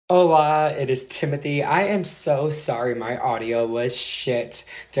Hola, it is Timothy. I am so sorry my audio was shit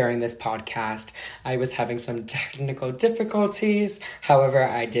during this podcast. I was having some technical difficulties. However,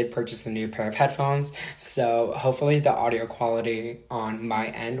 I did purchase a new pair of headphones, so hopefully the audio quality on my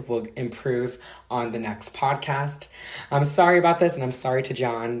end will improve on the next podcast. I'm sorry about this, and I'm sorry to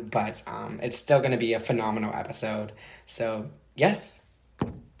John, but it's still going to be a phenomenal episode. So, yes.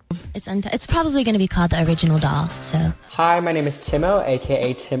 It's probably going to be called The Original Doll, so... Hi, my name is Timo,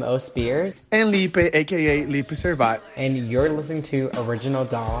 a.k.a. Tim O. Spears. And Lipe, a.k.a. Lipe Servat. And you're listening to Original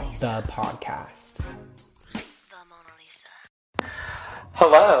Doll, the podcast.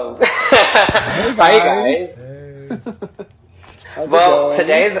 Hello. Hey guys. Hi, guys. Hey. Well,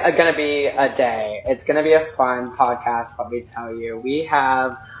 today's going to be a day. It's going to be a fun podcast, let me tell you. We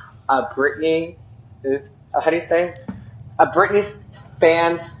have a Britney... How do you say? A Britney...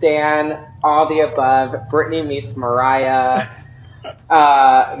 fan, stan, all the above. Britney meets Mariah,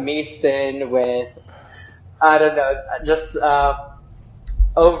 meets in with, I don't know, just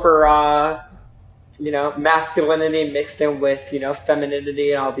overall, masculinity mixed in with,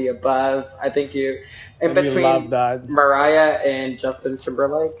 femininity and all the above. I think in between love that. Mariah and Justin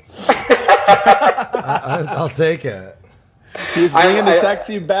Timberlake. I'll take it. He's bringing the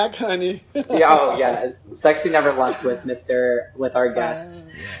sexy back, honey. Yes. Sexy never left with our guest.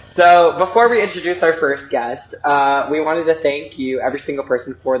 So before we introduce our first guest, we wanted to thank you, every single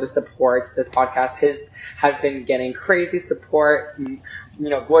person, for the support. This podcast has been getting crazy support.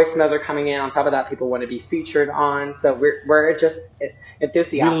 Voicemails are coming in. On top of that, people want to be featured on. So we're just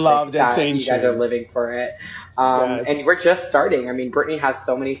enthusiastic. We love the that attention. you guys are living for it. Yes. And we're just starting. I mean, Britney has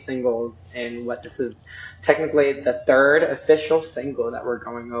so many singles, and this is technically the third official single that we're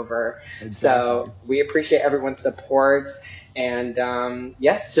going over. Exactly. So we appreciate everyone's support. And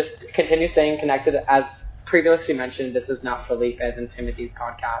just continue staying connected. As previously mentioned, this is not Felipe's and Timothy's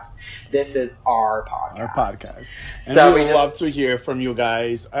podcast. This is our podcast. And so we love to hear from you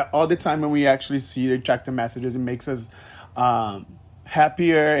guys. All the time when we actually see and check the messages, it makes us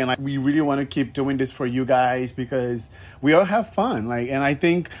happier, and we really want to keep doing this for you guys because we all have fun. And I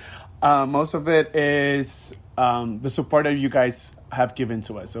think most of it is the support that you guys have given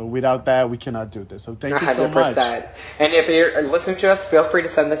to us. So without that, we cannot do this. So thank you so much. And if you're listening to us, feel free to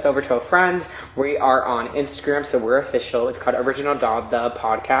send this over to a friend. We are on Instagram, so we're official. It's called Original Doll, the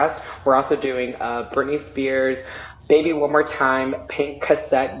podcast. We're also doing a Britney Spears Baby One More Time pink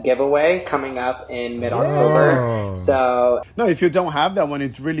cassette giveaway coming up in mid-October. Oh. So no, if you don't have that one,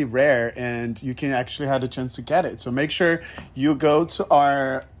 it's really rare, and you can actually have the chance to get it. So make sure you go to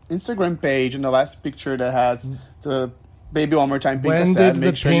our Instagram page, and the last picture that has the Baby One More Time pink cassette. When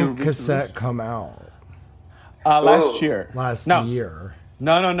did the pink cassette come out? Last year. Last year.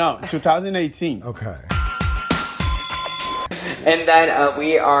 No. 2018. Okay. And then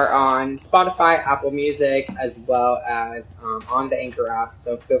we are on Spotify, Apple Music, as well as on the Anchor app.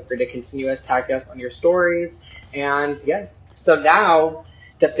 So feel free to continue to tag us on your stories. And yes, so now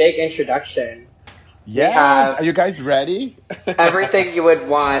the big introduction. Yes. Are you guys ready? Everything you would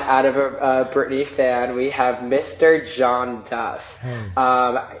want out of a Britney fan. We have Mr. John Duff.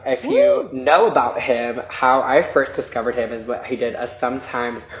 If you know about him, how I first discovered him is what he did a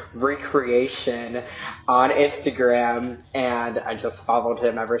sometimes recreation on Instagram, and I just followed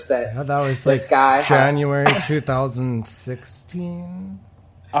him ever since. Yeah, that was this guy January 2016.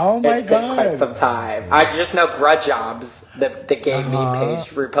 Oh my it's God. been quite some time. I just know Grudge Jobs, the Game Me page,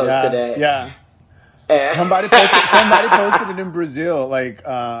 reposted it. Yeah. Somebody posted it in Brazil.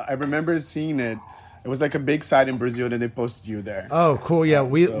 I remember seeing it. It was like a big site in Brazil, and they posted you there. Oh, cool! Yeah,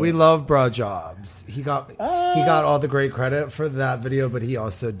 we love Bra Jobs. He got all the great credit for that video, but he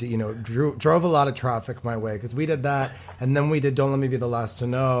also drove a lot of traffic my way because we did that, and then we did Don't Let Me Be the Last to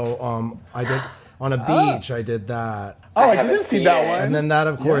Know. I did on a beach. I did that. Oh, I didn't see that one. And then that,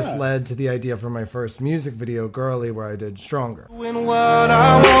 of course, led to the idea for my first music video, Girly, where I did Stronger. When what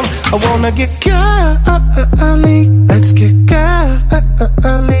I wanna get girly. Let's get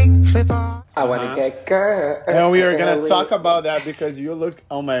girly. Flip on. I want to get girl. And we are going to talk about that because you look,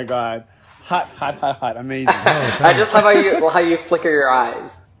 oh my God, hot, amazing. I just love how you flicker your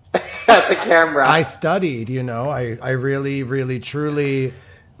eyes at the camera. I studied, I really, really, truly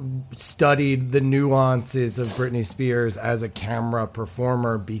studied the nuances of Britney Spears as a camera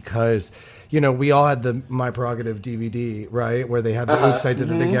performer because, we all had the My Prerogative DVD, right? Where they had the Oops, I Did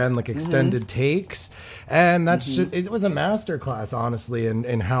It Again, extended takes. And that's just, it was a masterclass, honestly,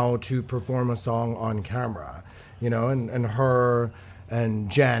 in how to perform a song on camera, and her and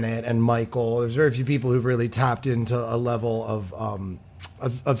Janet and Michael. There's very few people who've really tapped into a level of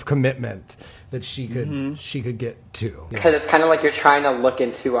of commitment that she could get to. Because it's kind of like you're trying to look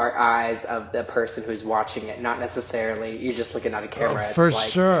into our eyes of the person who's watching it, not necessarily you just looking at a camera. For It's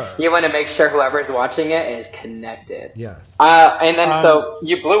like, sure. You want to make sure whoever's watching it is connected. Yes. And then so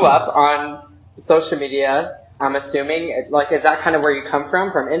you blew up on social media. I'm assuming, like, is that kind of where you come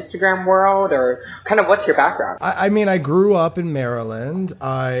from Instagram world, or kind of what's your background? I mean, I grew up in Maryland.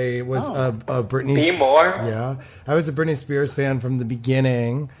 I was a Britney. Be more. Yeah, I was a Britney Spears fan from the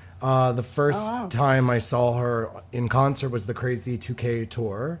beginning. The first time I saw her in concert was the Crazy 2K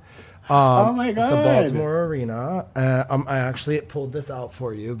tour. Oh my God. At the Baltimore Arena. I actually pulled this out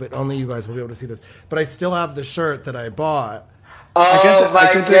for you, but only you guys will be able to see this. But I still have the shirt that I bought. Oh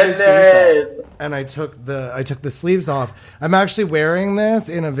my goodness! And I took the sleeves off. I'm actually wearing this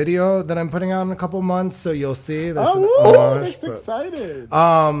in a video that I'm putting out in a couple months, so you'll see. There's an homage. That's excited.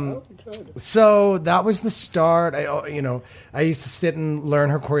 So that was the start. I used to sit and learn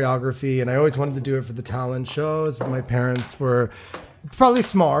her choreography, and I always wanted to do it for the talent shows, but my parents were probably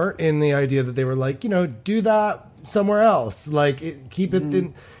smart in the idea that they were like, do that somewhere else. Like, keep it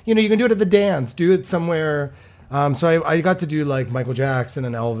in, you can do it at the dance, do it somewhere. So I got to do like Michael Jackson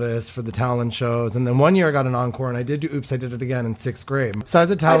and Elvis for the talent shows. And then one year I got an encore, and I did do Oops, I Did It Again in 6th grade. So I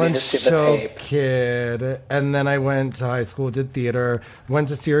was a talent show kid. And then I went to high school, did theater, went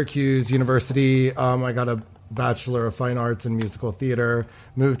to Syracuse University. I got a Bachelor of Fine Arts in Musical Theater,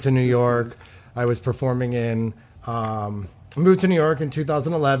 moved to New York. I was performing in... moved to New York in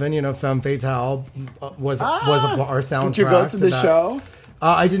 2011. Femme Fatale was our soundtrack. Did you go to the show?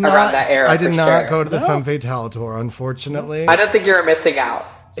 I did not. Around that era, I did not go to the No. Femme Fatale tour, unfortunately. I don't think you were missing out.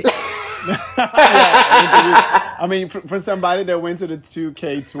 I mean, for somebody that went to the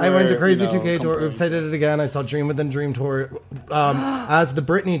 2K tour. I went to Crazy 2K tour. Oops, I Did It Again. I saw Dream Within Dream tour, as the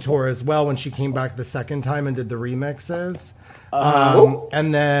Britney tour as well when she came back the second time and did the remixes.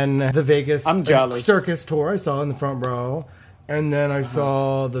 And then the Vegas I'm jealous. Circus tour I saw in the front row. And then I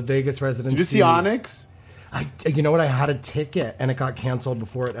saw the Vegas residency. Did you see Onyx? You know what? I had a ticket and it got canceled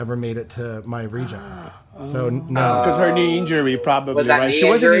before it ever made it to my region. So no, Because her knee injury, probably. Was that right? knee She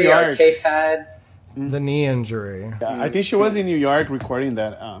was in New injury or York. K-Fed? the knee injury. Yeah, I think she was in New York recording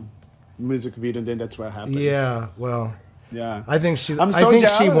that music video, and then that's what happened. Yeah, well, Yeah. I think she. I'm so I think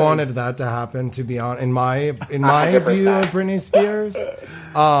she jealous. wanted that to happen. To be honest, in my view of Britney Spears,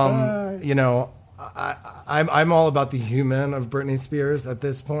 you know, I'm all about the human of Britney Spears at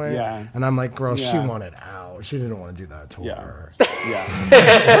this point. Yeah. And I'm like, girl, she Yeah. wanted out. She didn't want to do that to Yeah. her. Yeah.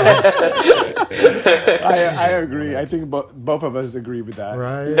 I agree. I think both of us agree with that.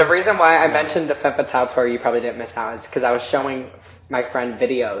 Right. The reason why I mentioned the Femme Fatale tour you probably didn't miss out is because I was showing my friend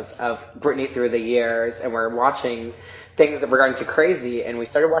videos of Britney through the years, and we're watching things that were going to crazy, and we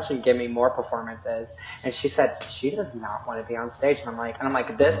started watching Gimme More performances, and she said she does not want to be on stage, and I'm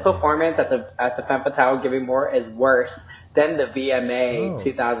like, this performance at the Femme Fatale Gimme More is worse than the VMA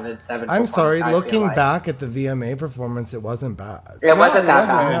 2007 I'm sorry. performance, I feel Looking like. back at the VMA performance, it wasn't bad. It wasn't it that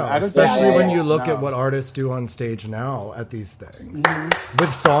wasn't. bad. I don't Especially think when it you is. look No. at what artists do on stage now at these things,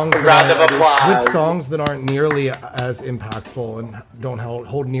 with songs Round of applause. with songs that aren't nearly as impactful and don't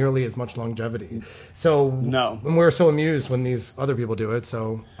hold nearly as much longevity. So No. and we're so amused when these other people do it.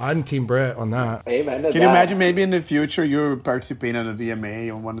 So I'm Team Brit on that. Amen to Can you that. imagine maybe in the future you're participating in a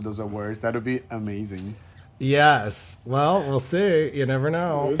VMA on one of those awards? That would be amazing. Yes. Well, we'll see. You never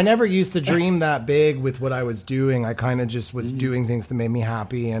know. I never used to dream that big with what I was doing. I kind of just was doing things that made me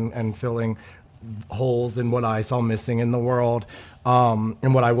happy and filling holes in what I saw missing in the world,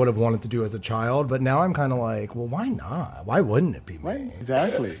 and what I would have wanted to do as a child. But now I'm kind of like, well, why not? Why wouldn't it be me? Right?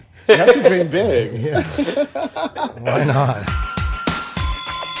 Exactly. You have to dream big. Why not?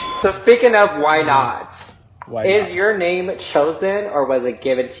 So speaking of why not, Why is not? your name chosen or was it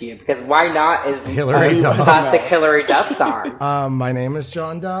given to you? Because why not is Hilary a Duff. classic Hilary Duff song. My name is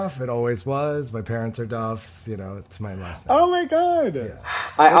John Duff. It always was. My parents are Duffs. You know, it's my last name. Oh my god.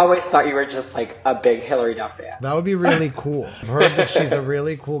 I always thought you were just like a big Hilary Duff fan. That would be really cool. I've heard that she's a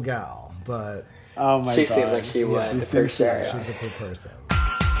really cool gal, but Oh my She god. seems like she would, She for seems sure. she's a cool person.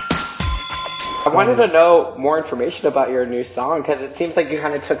 I wanted to know more information about your new song because it seems like you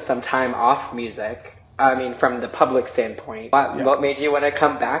kind of took some time off music. I mean, from the public standpoint. What made you want to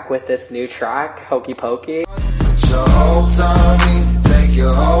come back with this new track, Hokey Pokey? Put your hopes on me, take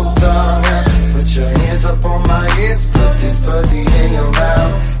your whole tongue out. Put your hands up on my hips, put this pussy in your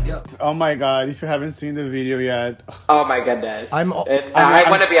mouth. Oh my god, if you haven't seen the video yet. Oh my goodness. I I'm- want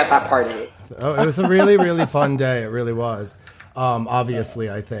to be at that party. Oh, it was a really, really fun day. It really was. Obviously,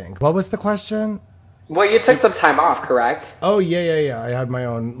 I think. What was the question? Well, you took some time off, correct? Oh, yeah. I had my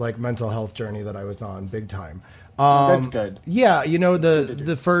own like mental health journey that I was on big time. That's good. Yeah, you know,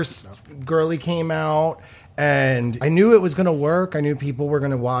 the first Girly came out, and I knew it was going to work. I knew people were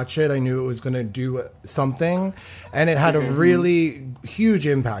going to watch it. I knew it was going to do something, and it had a really huge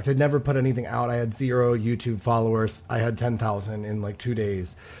impact. I'd never put anything out. I had 0 YouTube followers. I had 10,000 in like 2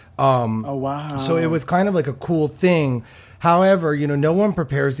 days. Oh, wow. So it was kind of like a cool thing. However, you know, no one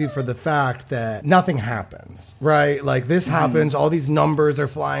prepares you for the fact that nothing happens, right? Like this happens, all these numbers are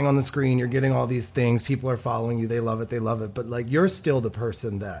flying on the screen, you're getting all these things, people are following you, they love it. But like you're still the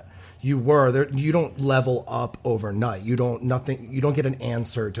person that you were. There, you don't level up overnight. You don't get an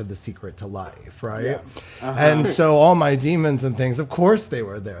answer to the secret to life, right? Yeah. And so all my demons and things, of course they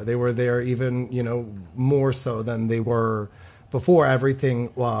were there. They were there even, you know, more so than they were before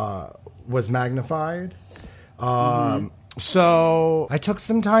everything was magnified. So I took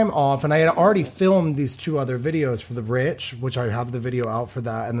some time off, and I had already filmed these 2 other videos for The Rich, which I have the video out for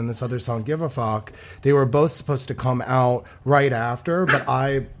that, and then this other song, Give a Fuck. They were both supposed to come out right after, but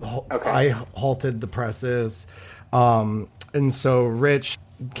I halted the presses. And so Rich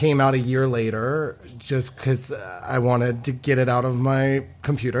came out a year later just because I wanted to get it out of my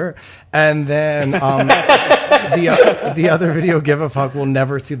computer. And then the other video, Give a Fuck, will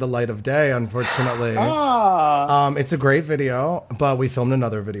never see the light of day, unfortunately. It's a great video, but we filmed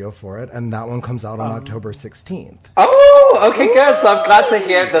another video for it, and that one comes out on October 16th. Oh, okay, good. So I'm glad to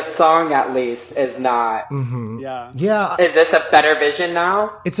hear the song at least is not... Yeah. Is this a better vision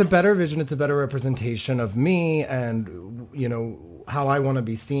now? It's a better vision. It's a better representation of me and, you know, how I want to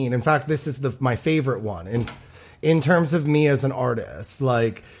be seen. In fact, this is my favorite one in terms of me as an artist.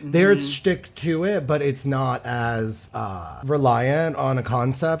 Like there's shtick to it, but it's not as reliant on a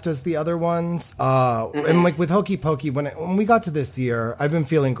concept as the other ones. And like with Hokey Pokey, when we got to this year, I've been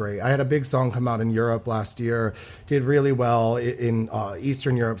feeling great. I had a big song come out in Europe last year, did really well in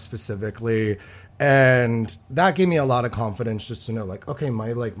Eastern Europe specifically. And that gave me a lot of confidence just to know, like, okay,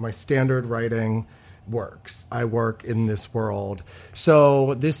 my standard writing works. I work in this world.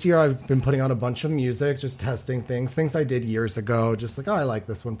 So this year I've been putting out a bunch of music, just testing things I did years ago, just like, oh, I like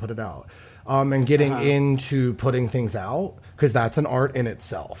this one, put it out. And getting into putting things out, because that's an art in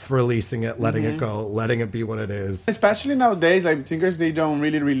itself. Releasing it, letting it go, letting it be what it is. Especially nowadays, like singers, they don't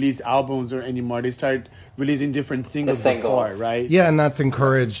really release albums or anymore. They start releasing different singles before, right? Yeah, and that's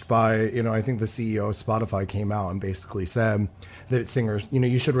encouraged by, you know, I think the CEO of Spotify came out and basically said that singers, you know,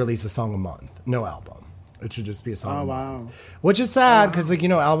 you should release a song a month, no album. It should just be a song a month. Which is sad, because, like, you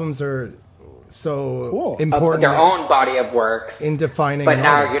know, albums are so important. Their own body of works. In defining But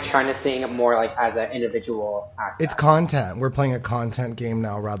now you're trying to see it more like as an individual aspect. It's content. We're playing a content game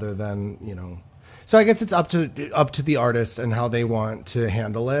now rather than, you know. So I guess it's up to the artist and how they want to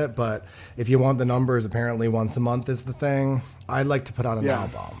handle it. But if you want the numbers, apparently once a month is the thing. I'd like to put out an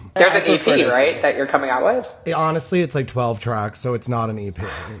album. There's an EP, right, that you're coming out with? Honestly, it's like 12 tracks, so it's not an EP.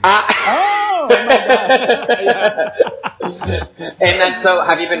 Oh my God. And then, so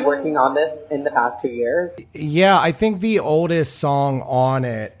have you been working on this in the past 2 years? Yeah, I think the oldest song on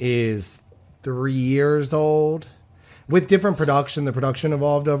it is 3 years old. With different production, the production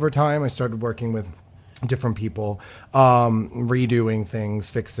evolved over time. I started working with different people, redoing things,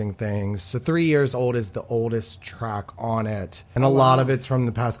 fixing things. So 3 years old is the oldest track on it. And a lot of it's from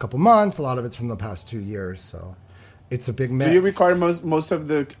the past couple months, a lot of it's from the past 2 years. So it's a big mix. Do you record most of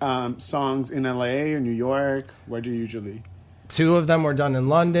the songs in LA or New York? Where do you usually? 2 of them were done in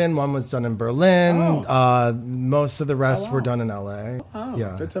London. 1 was done in Berlin. Most of the rest were done in LA. Oh,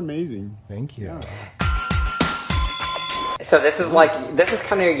 yeah, that's amazing. Thank you. Yeah. So this is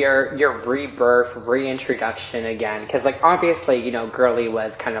kind of your rebirth, reintroduction again, because like obviously, you know, Girly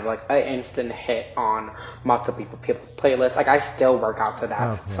was kind of like an instant hit on multiple people's playlists. Like I still work out to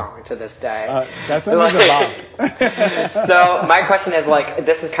that song to this day. That's always a bop. So my question is like,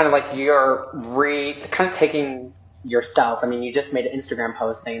 this is kind of like your kind of taking yourself. I mean, you just made an Instagram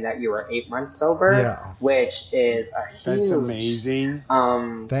post saying that you were 8 months sober, which is a huge, that's amazing,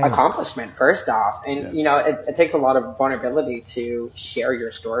 accomplishment. First off, and you know, it takes a lot of vulnerability to share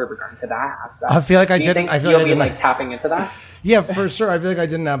your story regarding to that aspect. I feel like you'll be like tapping into that. Yeah, for sure. I feel like I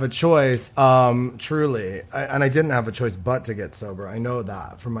didn't have a choice, truly. And I didn't have a choice but to get sober. I know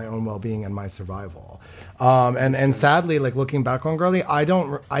that for my own well-being and my survival. And sadly, like looking back on Girly, I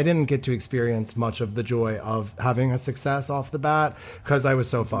didn't get to experience much of the joy of having a success off the bat because I was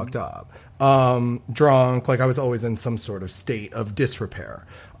so fucked up. Drunk, like I was always in some sort of state of disrepair.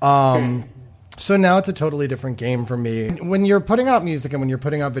 So now it's a totally different game for me. When you're putting out music and when you're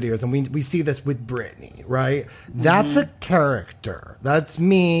putting out videos, and we see this with Britney, right? That's a character. That's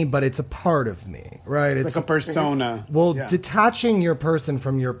me, but it's a part of me, right? It's like a persona. Well, detaching your person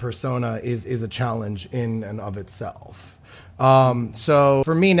from your persona is a challenge in and of itself. So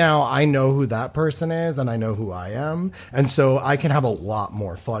for me now, I know who that person is and I know who I am. And so I can have a lot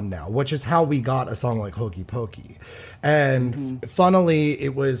more fun now, which is how we got a song like Hokey Pokey. And funnily,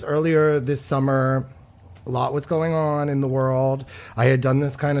 it was earlier this summer. A lot was going on in the world. I had done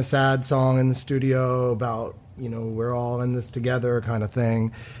this kind of sad song in the studio about, you know, we're all in this together kind of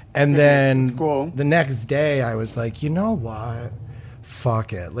thing. And then the next day I was like, you know what?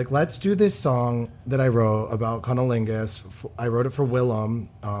 Fuck it. Like, let's do this song that I wrote about cunnilingus. I wrote it for Willem,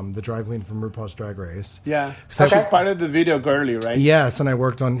 the drag queen from RuPaul's Drag Race. Yeah. So she's part of the video Girly, right? Yes, and I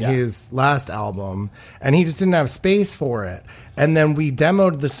worked on his last album, and he just didn't have space for it. And then we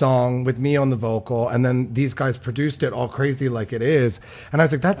demoed the song with me on the vocal, and then these guys produced it all crazy like it is. And I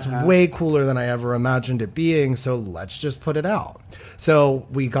was like, that's way cooler than I ever imagined it being, so let's just put it out. So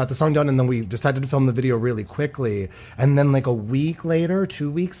we got the song done, and then we decided to film the video really quickly. And then like a week later,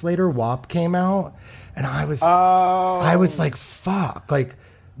 2 weeks later, WAP came out, and I was like, fuck, like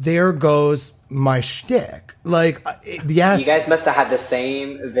there goes my shtick. Like, yes. You guys must have had the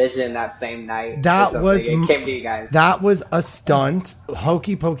same vision that same night. That was, it came to you guys. That was a stunt.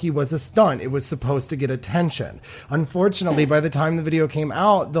 Hokey Pokey was a stunt. It was supposed to get attention. Unfortunately, by the time the video came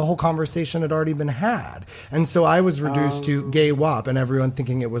out, the whole conversation had already been had. And so I was reduced to gay WAP and everyone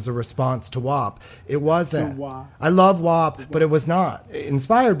thinking it was a response to WAP. It wasn't. I love WAP, but it was not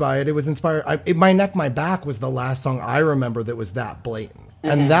inspired by it. It was inspired. My Neck, My Back was the last song I remember that was that blatant.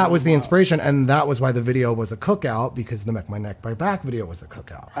 And that was the inspiration, and that was why the video was a cookout, because the My Neck, My Back video was a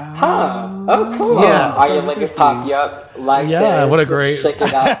cookout. Oh, cool. Yeah. Are you like pop you up like yeah, this, what a great shake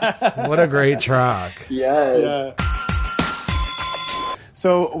it up. what a great track. Yes. Yeah.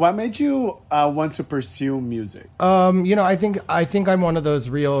 So what made you want to pursue music? You know, I think I'm one of those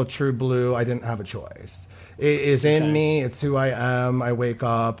real true blue, I didn't have a choice. It is in me. It's who I am. I wake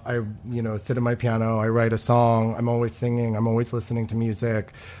up. I, sit at my piano. I write a song. I'm always singing. I'm always listening to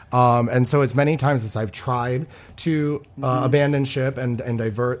music. And so as many times as I've tried to abandon ship and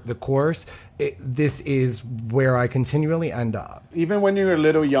divert the course, this is where I continually end up. Even when you're a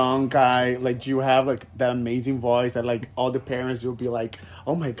little young guy, like, do you have like that amazing voice that like all the parents will be like,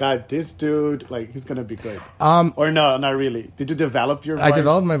 oh my God, this dude, like, he's going to be good. Or no, not really. Did you develop your voice? I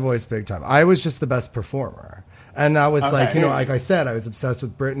developed my voice big time. I was just the best performer. And I was like, like I said, I was obsessed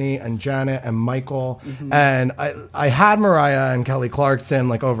with Britney and Janet and Michael. And I had Mariah and Kelly Clarkson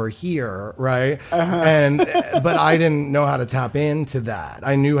like over here, right? But I didn't know how to tap into that.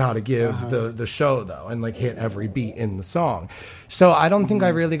 I knew how to give the show though, and like hit every beat in the song. So I don't think I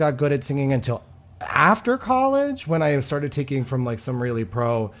really got good at singing until after college, when I started taking from like some really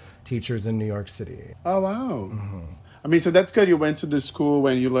pro teachers in New York City. Oh, wow. I mean, so that's good. You went to the school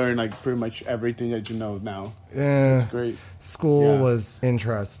when you learned like pretty much everything that you know now. Yeah, that's great. School was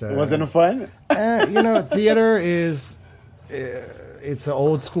interesting. Wasn't it fun? Theater is, it's an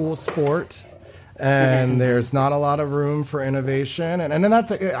old school sport. And there's not a lot of room for innovation. And then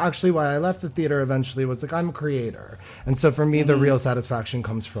that's actually why I left the theater eventually, was like, I'm a creator. And so for me, the real satisfaction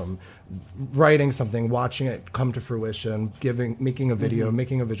comes from writing something, watching it come to fruition, making a video,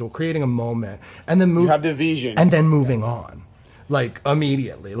 making a visual, creating a moment, and then you have the vision. And then moving on. Like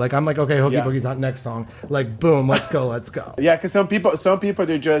immediately, like I'm like, okay, Hokey Pokey's not next song. Like, boom, let's go. Yeah, because some people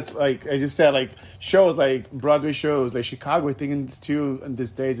they just like, as you said, like shows like Broadway shows, like Chicago. I think it's still in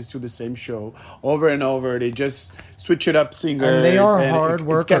these days it's still the same show over and over. They just switch it up, singers, and they are hard it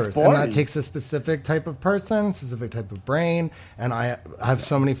workers, and that takes a specific type of person, specific type of brain. And I have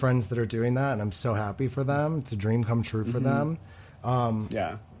so many friends that are doing that, and I'm so happy for them. It's a dream come true for them.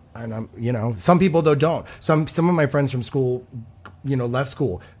 And I'm, some people though don't. Some of my friends from school, left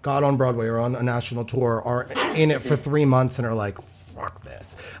school, got on Broadway or on a national tour, are in it for 3 months and are like, fuck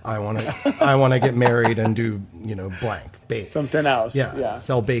this. I want to get married and do, blank, bake. Something else. Yeah.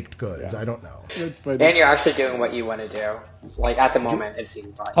 Sell baked goods. Yeah. I don't know. That's funny. And you're actually doing what you want to do. Like at the moment, it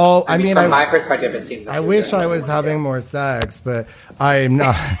seems like. Oh, I mean, from my perspective, it seems like. I wish I was having more sex, but I'm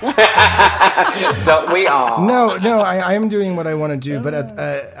not. So we all. No, I am doing what I want to do, but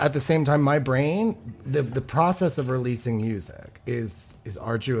at the same time, my brain, the process of releasing music is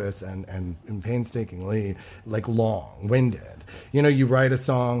arduous and painstakingly like long-winded. You know, you write a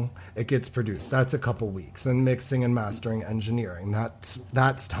song, it gets produced. That's a couple weeks. Then mixing and mastering, engineering.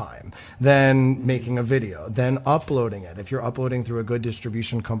 That's time. Then making a video. Then uploading it. If you're uploading through a good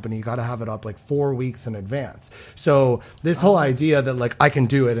distribution company, you got to have it up like 4 weeks in advance. So this whole idea that like I can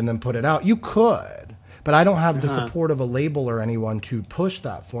do it and then put it out, you could. But I don't have the support of a label or anyone to push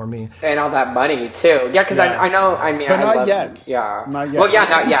that for me. And all that money, too. Yeah, because I know, I mean, But I not love, yet. Yeah. Not yet. Well, yeah,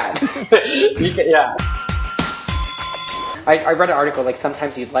 not yet. Yeah. I read an article, like,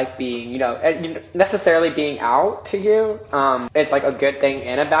 sometimes you'd like being, you know, necessarily being out to you. It's like a good thing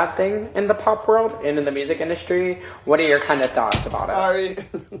and a bad thing in the pop world and in the music industry. What are your kind of thoughts about it?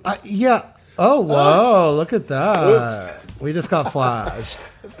 Sorry. Yeah. Oh, whoa. Look at that. Oops. We just got flashed.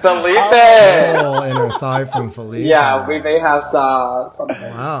 Felipe! Oh, inner thigh from Felipe. Yeah, we may have something.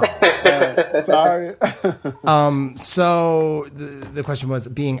 Wow. Sorry. So the question was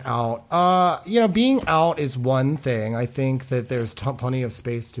being out. You know, being out is one thing. I think that there's plenty of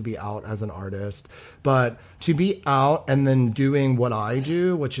space to be out as an artist, but to be out and then doing what I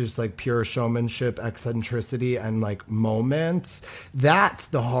do, which is like pure showmanship, eccentricity, and like moments, that's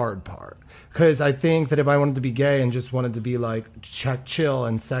the hard part. Because I think that if I wanted to be gay and just wanted to be like chill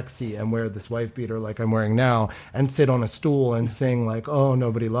and sexy and wear this wife beater like I'm wearing now and sit on a stool and sing like, oh,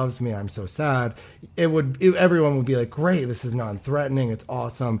 nobody loves me, I'm so sad, everyone would be like, great, this is non-threatening, it's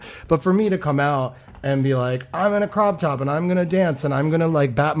awesome. But for me to come out and be like, I'm in a crop top and I'm gonna dance and I'm gonna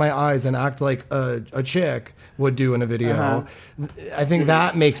like bat my eyes and act like a chick would do in a video, I think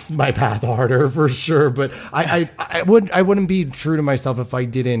that makes my path harder for sure. But I wouldn't be true to myself if I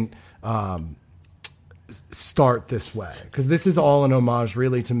didn't start this way, because this is all an homage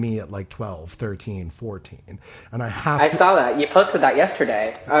really to me at like 12, 13, 14, and I saw that you posted that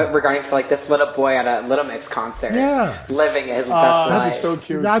yesterday regarding to like this little boy at a Little Mix concert, living his best life. That's so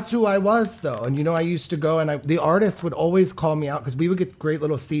cute. That's who I was though. And you know, I used to go and the artists would always call me out because we would get great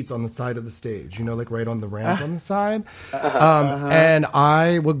little seats on the side of the stage, you know, like right on the ramp on the side. And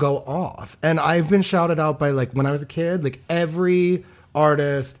I would go off, and I've been shouted out by, like, when I was a kid, like every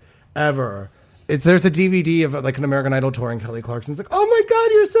artist ever. There's a DVD of like an American Idol tour, and Kelly Clarkson's like, oh my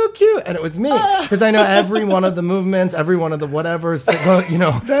God, you're so cute. And it was me, because I know every one of the movements, every one of the whatevers, you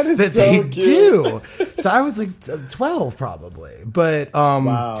know, that so they cute. do. So I was like 12 probably, but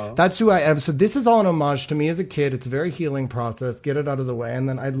that's who I am. So this is all an homage to me as a kid. It's a very healing process, get it out of the way. And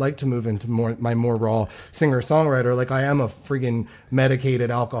then I'd like to move into my more raw singer-songwriter. Like, I am a friggin' medicated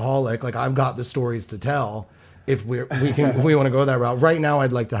alcoholic. Like, I've got the stories to tell. If we want to go that route. Right now,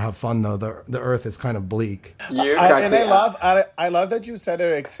 I'd like to have fun though. The earth is kind of bleak. I love that you said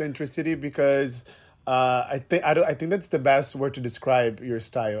eccentricity, because I think that's the best word to describe your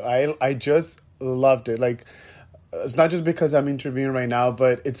style. I just loved it. Like, it's not just because I'm interviewing right now,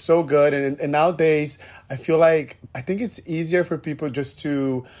 but it's so good. And nowadays, I feel like I think it's easier for people just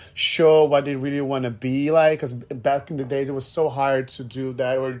to show what they really want to be like. Because back in the days, it was so hard to do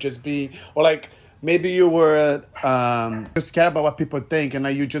that, or just be, or like, maybe you were just scared about what people think, and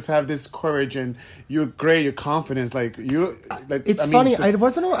like you just have this courage and you're great, your confidence. Like you, like, it's funny. I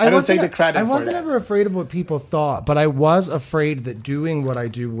don't take the credit. I wasn't ever afraid of what people thought, but I was afraid that doing what I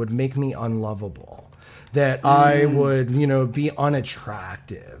do would make me unlovable. That I would, you know, be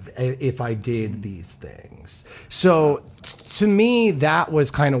unattractive if I did these things. So to me, that was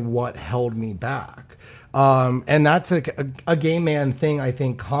kind of what held me back. And that's a gay man thing. I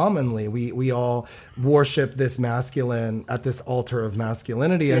think commonly we all worship this masculine at this altar of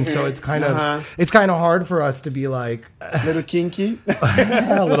masculinity. And so it's kind of hard for us to be like a little kinky.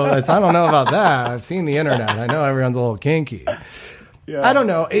 A little, I don't know about that. I've seen the internet. I know everyone's a little kinky. Yeah. I don't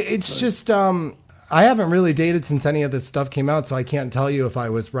know. It's just, I haven't really dated since any of this stuff came out, so I can't tell you if I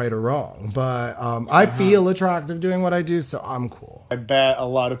was right or wrong. But I feel attractive doing what I do, so I'm cool. I bet a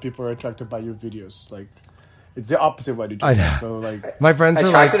lot of people are attracted by your videos. Like, it's the opposite of what you just said. So, like, my friends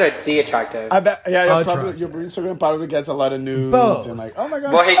attracted are like, or de-attracted? I bet, yeah, your Instagram probably gets a lot of nudes. Both. And like, oh my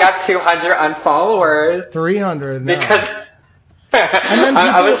God. Well, he got 200 unfollowers. 300 now. Because and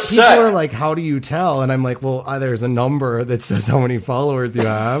then people are like, how do you tell? And I'm like, well, there's a number that says how many followers you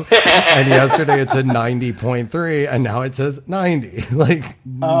have. And yesterday it said 90.3, and now it says 90. Like,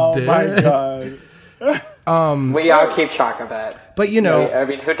 oh my God. We all keep track of it. But you know, I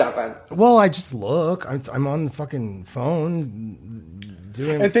mean, who doesn't? Well, I just look. I'm on the fucking phone.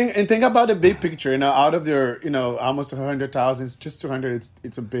 And think about the big picture. You know, out of your, you know, almost 100,000, it's just 200.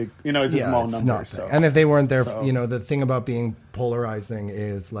 It's a big, you know, it's a small number. So. And if they weren't there, you know, the thing about being polarizing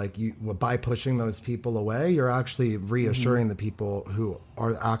is like by pushing those people away, you're actually reassuring the people who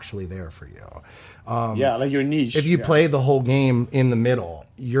are actually there for you. Yeah, like your niche. If you yeah. play the whole game in the middle,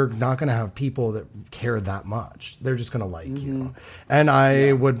 you're not going to have people that care that much. They're just going to like you. And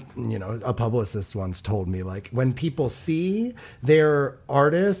I would, a publicist once told me, like, when people see their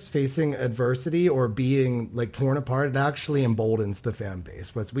artists facing adversity or being like torn apart, it actually emboldens the fan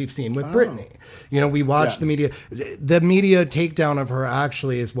base. What we've seen with Britney. We watched the media takedown of her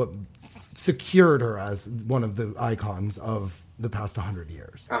actually is what secured her as one of the icons of the past 100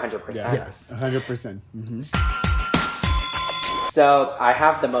 years. 100%. Yeah. Yes. 100%. So I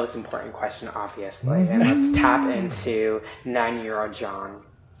have the most important question, obviously, and let's tap into 9-year-old John.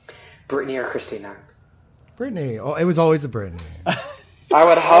 Britney or Christina? Britney. Oh, it was always a Britney. I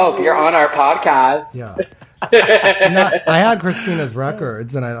would hope you're on our podcast. Yeah. I had Christina's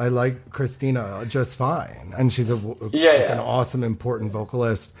records, and I like Christina just fine. And she's an awesome, important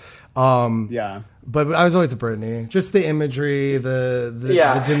vocalist. Yeah. But I was always a Britney. Just the imagery, the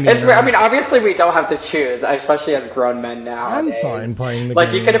demeanor. It's, I mean, obviously we don't have to choose, especially as grown men now. I'm fine playing the game.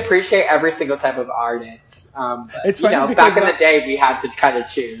 game. You can appreciate every single type of artist. It's funny because back in the day we had to kind of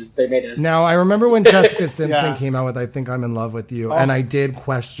choose. They made us. Now, I remember when Jessica Simpson came out with I Think I'm in Love with You, and I did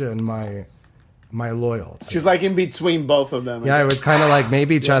question my loyalty. She's like in between both of them. Yeah, it was kind of like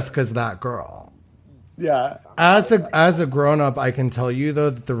maybe Jessica's that girl. Yeah. As a grown up, I can tell you though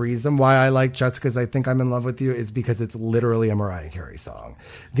that the reason why I like Jessica's I Think I'm in Love with You is because it's literally a Mariah Carey song.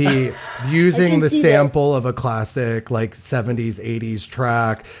 Using the sample of a classic like 70s, 80s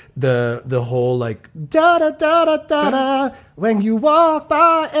track, the whole like da da da da da da when you walk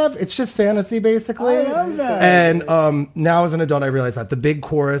by it's just fantasy basically. I love that. And now as an adult I realize that the big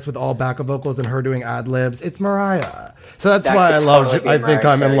chorus with all backup vocals and her doing ad libs, it's Mariah. So that's why I love I Think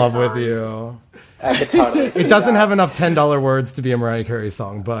I'm in Love with You. I could totally see it doesn't have enough $10 words to be a Mariah Carey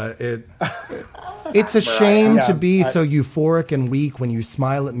song, but it's a shame to be so euphoric and weak when you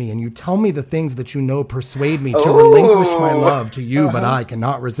smile at me and you tell me the things that you know persuade me to relinquish my love to you, but I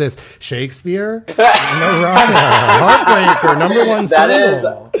cannot resist. Shakespeare, Mariah, Heartbreaker, #1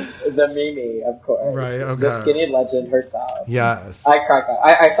 single. That is the Mimi, of course. Right, okay. The skinny legend herself. Yes. I crack up.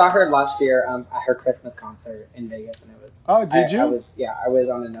 I saw her last year at her Christmas concert in Vegas, and it was. Oh, did you? I was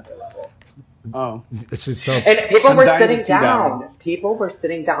on another level. Oh, she's so. And people were dying to sitting see that down. one. People were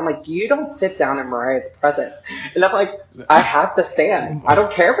sitting down. I'm like, you don't sit down in Mariah's presence. And I'm like, I have to stand. I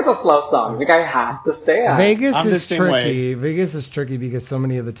don't care if it's a slow song. Like, I have to stand. Vegas I'm the is same tricky. way. Vegas is tricky because so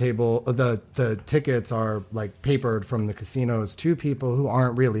many of the tickets are like papered from the casinos to people who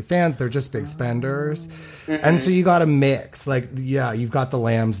aren't really fans. They're just big spenders, and so you got to mix. Like, yeah, you've got the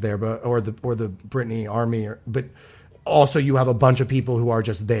Lambs there, but or the Britney Army, but also you have a bunch of people who are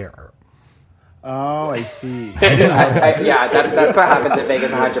just there. Oh, I see. That's what happens in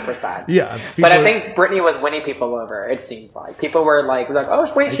Vegas 100%. Yeah. But I think Britney was winning people over, it seems like. People were like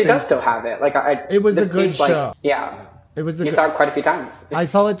oh, wait, she does still have it. Like, it was a good show. It was you saw it quite a few times. I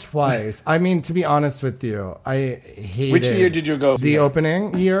saw it twice. I mean, to be honest with you, I hated... Which year did you go? The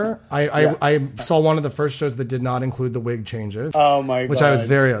opening year. I saw one of the first shows that did not include the wig changes. Oh, my God. Which I was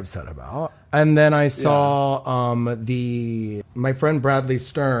very upset about. And then I saw my friend Bradley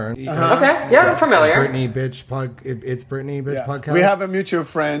Stern. Okay, I'm familiar. It's Britney Bitch podcast. We have a mutual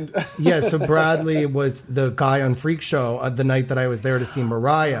friend. Yeah, so Bradley was the guy on Freak Show the night that I was there to see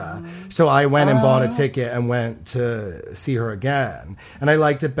Mariah. So I went and bought a ticket and went to see her again. And I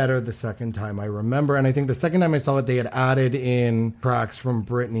liked it better the second time, I remember. And I think the second time I saw it, they had added in tracks from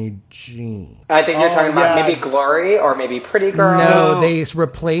Britney Jean. I think you're talking about maybe Glory or maybe Pretty Girl. No, they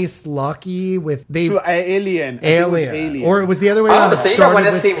replaced Lucky with Alien. Alien. Or it was the other way around. So you don't want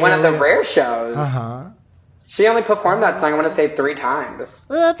to see one of the rare shows. Uh-huh. She only performed that song, I want to say 3 times.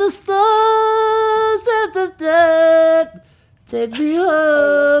 Let the stars at the dead take me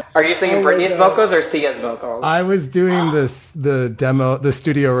up. Are you singing Britney's vocals or Sia's vocals? I was doing the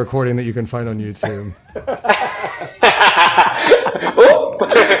studio recording that you can find on YouTube.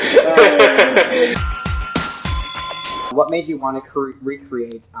 What made you want to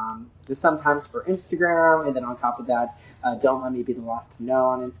recreate this sometimes for Instagram, and then on top of that, Don't Let Me Be the Last to Know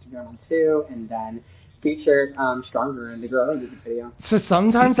on Instagram too, and then featured Stronger in the Gorilla music video. So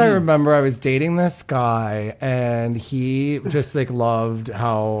sometimes I remember I was dating this guy, and he just like loved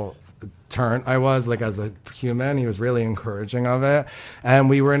how turnt I was like as a human. He was really encouraging of it, and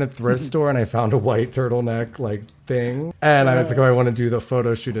we were in a thrift store and I found a white turtleneck like thing, and I was like, oh, I want to do the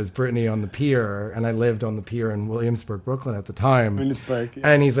photo shoot as Britney on the pier, and I lived on the pier in Williamsburg, Brooklyn at the time. Williamsburg, yeah.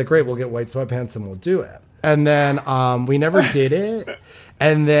 And he's like, great, we'll get white sweatpants and we'll do it. And then we never did it.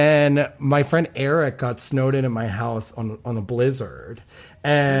 And then my friend Eric got snowed in at my house on a blizzard.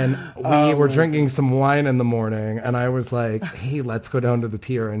 And we were drinking some wine in the morning. And I was like, hey, let's go down to the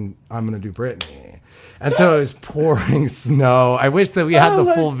pier and I'm going to do Britney. And so it was pouring snow. I wish that we had the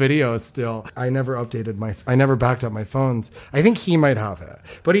full video still. I never backed up my phones. I think he might have it.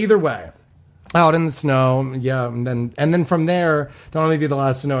 But either way, out in the snow, yeah. And then from there, don't let me be the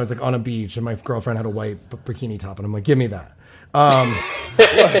last to know, I was like on a beach and my girlfriend had a white bikini top. And I'm like, give me that. And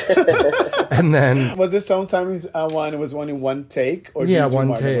then was this sometimes one? It was one in one take, or yeah,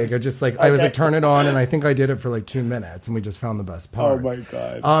 one take. I just like I was like turn it on, and I think I did it for like 2 minutes, and we just found the best parts. Oh my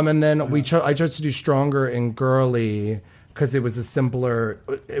god! And then I chose to do Stronger and Girly because it was a simpler.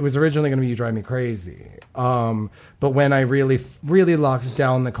 It was originally going to be You Drive Me Crazy. But when I really locked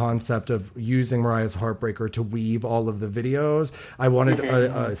down the concept of using Mariah's Heartbreaker to weave all of the videos, I wanted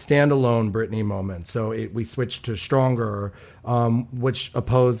a standalone Britney moment. So we switched to Stronger, which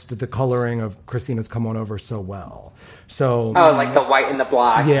opposed the coloring of Christina's Come On Over so well. So like the white and the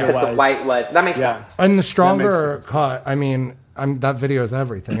black. Yeah, because the white was that makes sense. And the Stronger cut. I mean, that video is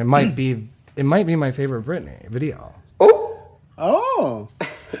everything. It might be my favorite Britney video. Oh,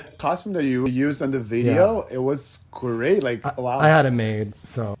 costume that you used on the video, it was great. Like, wow. I had it made,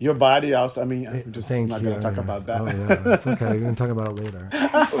 so. Your body also, I mean, I'm just not going to talk about that. Oh, yeah, it's okay. We're going to talk about it later.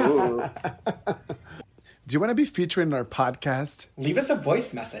 Do you want to be featured in our podcast? Leave us a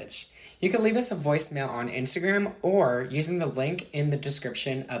voice message. You can leave us a voicemail on Instagram or using the link in the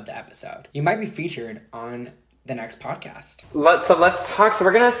description of the episode. You might be featured on the next podcast. Let's talk. So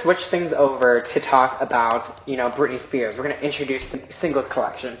we're going to switch things over to talk about, Britney Spears. We're going to introduce the singles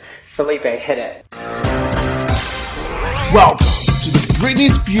collection. Felipe, hit it. Welcome to the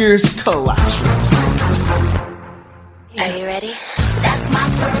Britney Spears collection. Are you ready? That's my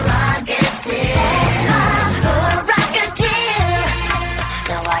prerogative.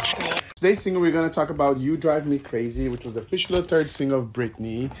 Now watch me. Today's single, we're going to talk about You Drive Me Crazy, which was the official third single of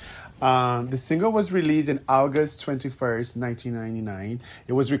Britney. The single was released in August 21st, 1999.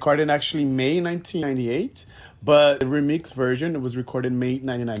 It was recorded actually May 1998, but the remix version was recorded May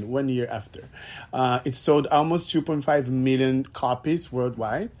 99, 1 year after. It sold almost 2.5 million copies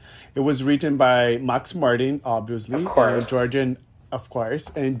worldwide. It was written by Max Martin, obviously. Of course.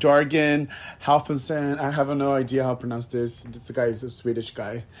 And Jörgen Halfensen. I have no idea how to pronounce this. This guy is a Swedish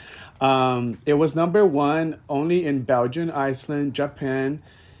guy. It was number one only in Belgium, Iceland, Japan,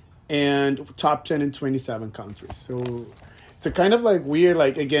 and top 10 in 27 countries. So it's a kind of like weird,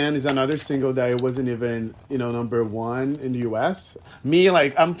 like, again, it's another single that it wasn't even, number one in the US. Me,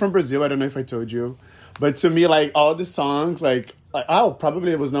 like, I'm from Brazil. I don't know if I told you. But to me, like, all the songs,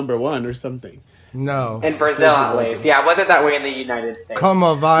 probably it was number one or something. No. In Brazil, at least. Yeah, it wasn't that way in the United States. Come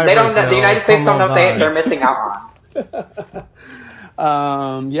on, They don't. The United States don't know they're missing out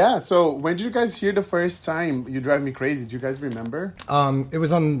on. So when did you guys hear the first time You Drive Me Crazy? Do you guys remember? It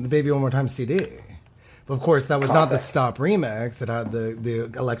was on the Baby One More Time CD. But of course, that was not the Stop remix. It had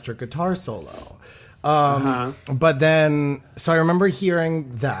the electric guitar solo. But then, so I remember hearing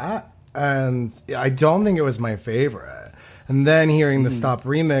that, and I don't think it was my favorite. And then hearing the Stop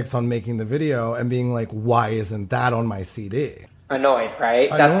remix on Making the Video and being like, why isn't that on my CD? Annoyed, right?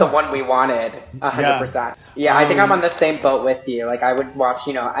 That's the one we wanted, 100%. Yeah, I think I'm on the same boat with you. Like, I would watch,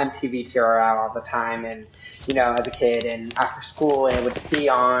 MTV TRL all the time, and, as a kid, and after school, and it would be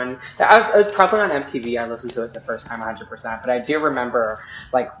on. It was probably on MTV. I listened to it the first time, 100%. But I do remember,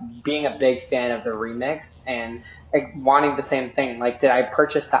 like, being a big fan of the remix and wanting the same thing. Like, did I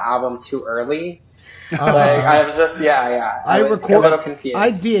purchase the album too early? I was just, I was a little confused.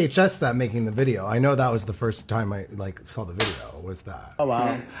 I'd VHS that Making the Video. I know that was the first time I saw the video. Was that? Oh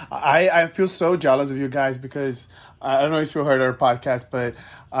wow! I feel so jealous of you guys because I don't know if you heard our podcast, but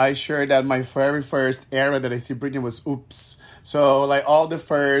I shared that my very first era that I see Britney was Oops. So like all the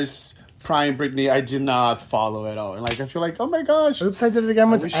first prime Britney, I did not follow at all, and like I feel like, oh my gosh, Oops, I Did It Again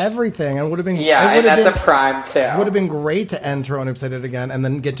was everything, and would have been and that's a prime too. It would have been great to enter on Oops, I Did It Again, and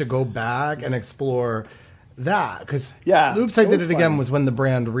then get to go back and explore that, because Oops, I Did It Again was when the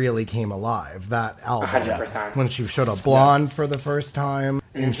brand really came alive. That album, 100%. When she showed up blonde for the first time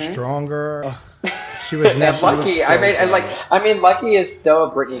in Stronger, she was never Lucky. So Lucky is still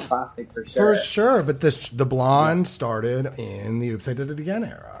a Britney classic for sure. For sure, but the blonde started in the Oops, I Did It Again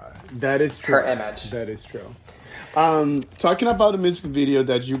era. That is true. Her image. That is true. Talking about the music video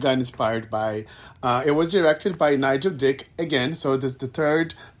that you got inspired by, it was directed by Nigel Dick again. So this is the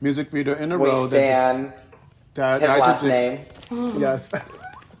third music video in a row that his Nigel last Dick. Name. Yes.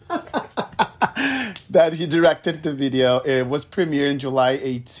 that he directed the video. It was premiered in July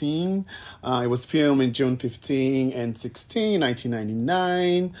 18. It was filmed in June 15 and 16,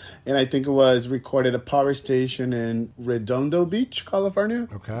 1999. And I think it was recorded at a power station in Redondo Beach, California.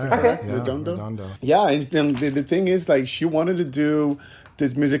 Okay. Yeah, Redondo. Yeah, and the thing is, like, she wanted to do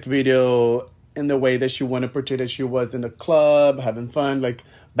this music video in the way that she wanted to portray that she was in a club, having fun. Like,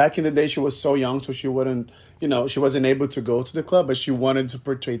 back in the day, she was so young, so she wouldn't, she wasn't able to go to the club, but she wanted to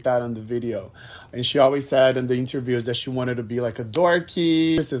portray that on the video. And she always said in the interviews that she wanted to be like a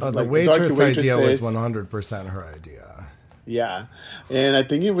dorky. The waitress idea was 100% her idea. Yeah. And I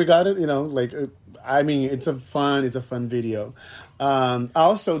think we got it, it's a fun video.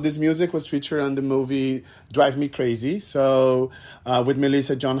 Also, this music was featured on the movie Drive Me Crazy. So, with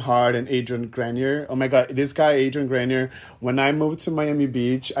Melissa John Hart and Adrian Grenier. Oh my God, this guy, Adrian Grenier, when I moved to Miami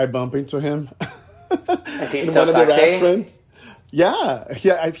Beach, I bumped into him. Is he in still one of the sexy? restaurants. Yeah,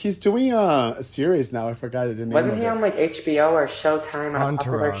 he's doing a series now. I forgot the name. Wasn't he on like HBO or Showtime or a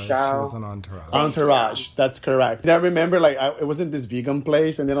popular Entourage. show? She was on Entourage. Entourage, that's correct. And I remember, it was in this vegan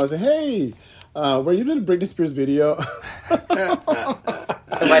place, and then I was like, hey, were you in the Britney Spears video?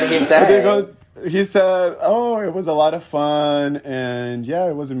 What did he say? He said, oh, it was a lot of fun, and yeah,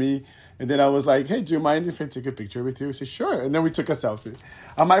 it wasn't me. And then I was like, hey, do you mind if I take a picture with you? He said, sure. And then we took a selfie.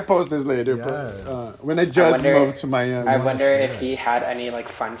 I might post this later, but when I just moved to Miami. I wonder if he had any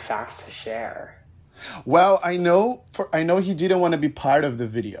fun facts to share. Well, I know he didn't want to be part of the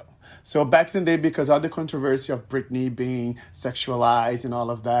video. So back in the day, because of the controversy of Britney being sexualized and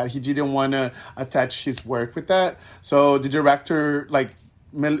all of that, he didn't want to attach his work with that. So the director,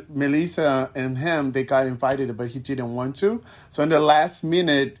 Melissa and him, they got invited, but he didn't want to. So in the last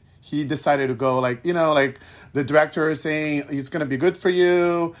minute, he decided to go, the director is saying, it's going to be good for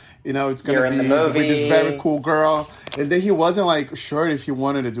you. It's going to be with this very cool girl. And then he wasn't, sure if he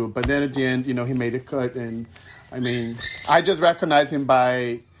wanted to do it. But then at the end, he made a cut. And, I just recognized him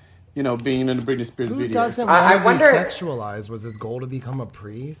by, being in the Britney Spears video. Who doesn't want to be sexualized? Was his goal to become a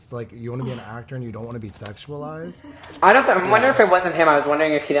priest? You want to be an actor and you don't want to be sexualized? I'm wondering if it wasn't him. I was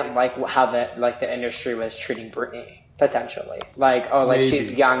wondering if he didn't like how the industry was treating Britney. Potentially. Maybe.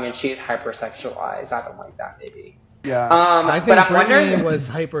 She's young and she's hypersexualized. I don't like that, maybe. Yeah. I think Britney was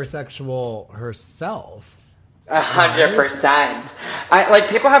hypersexual herself. 100%.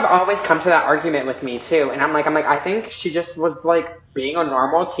 People have always come to that argument with me, too. And I'm like, I think she just was, being a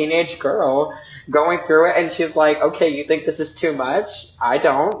normal teenage girl going through it. And she's like, okay, you think this is too much? I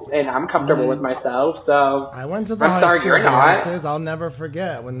don't. And I'm comfortable with myself, so I went to the high school dances. I'll never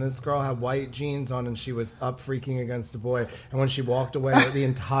forget when this girl had white jeans on and she was up freaking against a boy. And when she walked away, the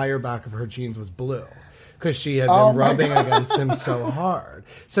entire back of her jeans was blue. Because she had been rubbing against him so hard.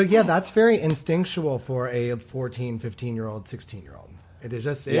 So, yeah, that's very instinctual for a 14, 15-year-old, 16-year-old. It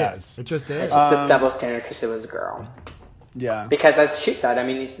just is. Yes. It just is. It's the double standard because she was a girl. Yeah. Because as she said,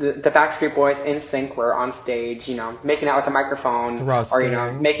 the Backstreet Boys in sync were on stage, making out with a microphone. Thrusting.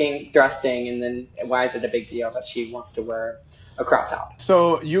 Or, making thrusting. And then why is it a big deal that she wants to wear a crop top?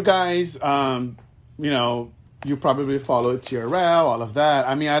 So, you guys, you probably follow TRL, all of that.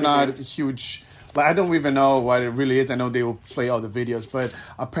 I'm not a huge... I don't even know what it really is. I know they will play all the videos, but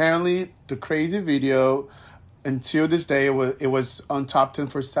apparently the crazy video, until this day, it was on top 10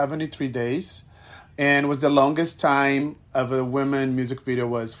 for 73 days, and was the longest time of a women music video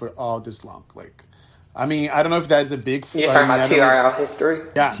was for all this long. I don't know if that's a big... You're talking about TRL history?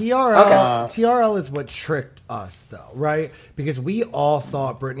 Yeah. TRL is what tricked us, though, right? Because we all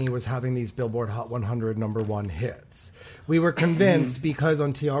thought Britney was having these Billboard Hot 100 #1 hits. We were convinced because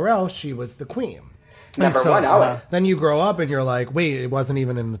on TRL, she was the queen. Number one. Then you grow up and you're like, wait, it wasn't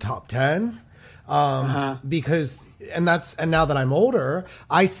even in the top 10? Because, and now that I'm older,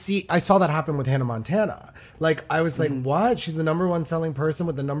 I saw that happen with Hannah Montana. I was like, what? She's the #1 selling person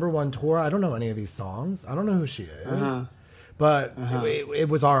with the #1 tour. I don't know any of these songs. I don't know who she is. But it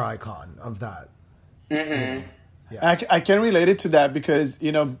was our icon of that. Mm-hmm. Yes. I can relate it to that because,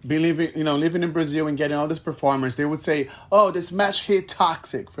 living in Brazil and getting all these performers, they would say, oh, this smash hit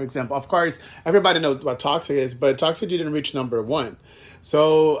Toxic, for example. Of course, everybody knows what Toxic is, but Toxic didn't reach #1.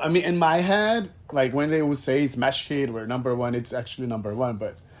 So, in my head, when they would say smash hit or #1, it's actually #1,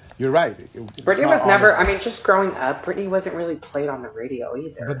 but you're right. Britney was never, just growing up, Britney wasn't really played on the radio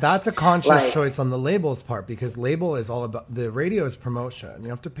either. But that's a conscious choice on the label's part because label is all about, the radio is promotion. You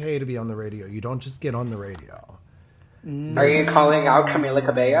have to pay to be on the radio. You don't just get on the radio. Are you calling out Camila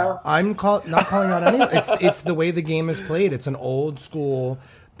Cabello? I'm not calling out any. It's the way the game is played. It's an old school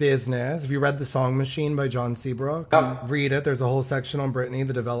business. If you read The Song Machine by John Seabrook, read it. There's a whole section on Britney,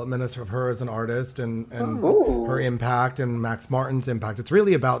 the development of her as an artist and her impact and Max Martin's impact. It's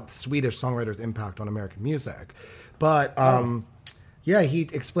really about Swedish songwriters' impact on American music. But yeah, he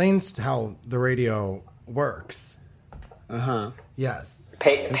explains how the radio works. Yes.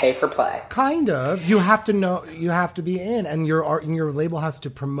 Pay for play. Kind of. You have to know. You have to be in, and your label has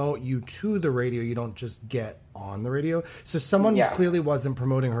to promote you to the radio. You don't just get on the radio. So someone clearly wasn't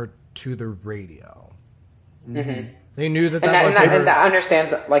promoting her to the radio. Mm-hmm. They knew that wasn't. And that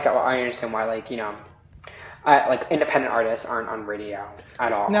understands. Like, I understand why. Like, you know, like independent artists aren't on radio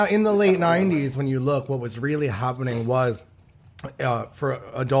at all. Now, in the late '90s, when you look, what was really happening was. For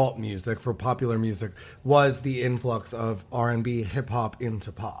adult music, for popular music, was the influx of R&B, hip hop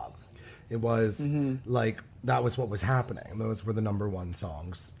into pop. It was like that was what was happening. Those were the number one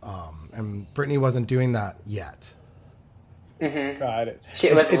songs, and Britney wasn't doing that yet. Mm-hmm. Got it.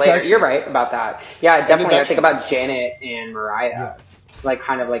 She was later. Actually, you're right about that. Yeah, definitely. I think about Janet and Mariah. Yes. Like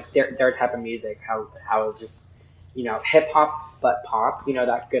kind of like their type of music. How it was just, you know, hip hop but pop. You know,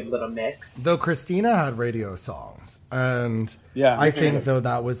 that good little mix. Though Christina had radio songs, and I think though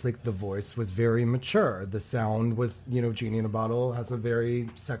that was like the voice was very mature. The sound was, you know, Genie in a Bottle has a very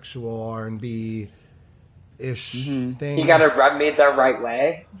sexual R&B ish thing. You gotta rub me the right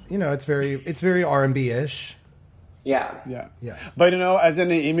way. You know, it's very R&B ish. Yeah. But you know, as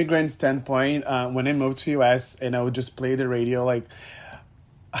an immigrant standpoint, when I moved to US and I would just play the radio, like,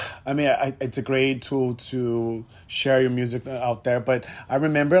 I mean, it's a great tool to share your music out there. But I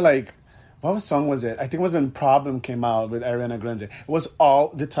remember, like, what song was it? I think it was when Problem came out with Ariana Grande. It was all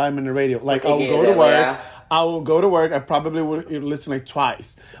the time in the radio. Like, I will go to work. I probably would listen like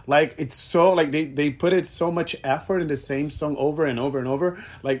twice. Like, it's so, like, they put it so much effort in the same song over and over and over.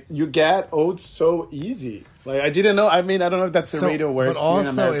 Like, you get old so easy. Like, I didn't know. I mean, I don't know if that's the radio works. But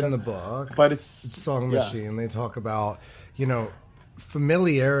also in the book, but it's Song Machine, they talk about, you know,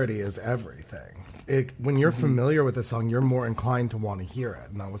 familiarity is everything. When you're familiar with a song, you're more inclined to want to hear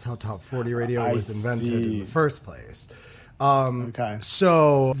it, and that was how Top 40 radio was invented in the first place.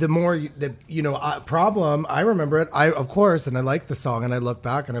 So the more Problem, I remember it. Of course, and I like the song, and I look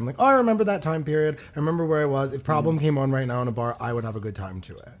back, and I'm like, oh, I remember that time period. I remember where I was. If Problem came on right now in a bar, I would have a good time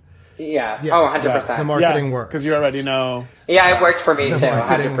to it. Yeah. Oh, 100%. The marketing works. Because you already know. Yeah, it worked for me too,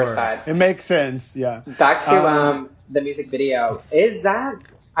 100%. It makes sense, yeah. Back to the music video. Is that...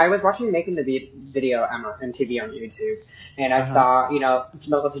 I was watching Making the Video on MTV on YouTube, and I saw, you know,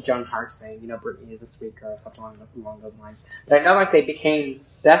 Melissa Joan Hart saying, you know, Britney is a sweet girl, something along those lines. But I know, like, they became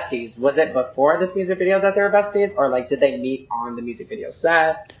besties. Was it before this music video that they were besties, or, like, did they meet on the music video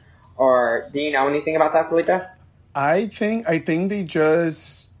set? Or do you know anything about that, Felipe? I think they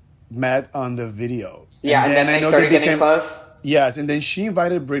just met on the video. Yeah, and then I know they became close? Yes, and then she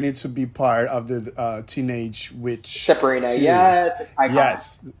invited Britney to be part of the Teenage Witch Sabrina, series.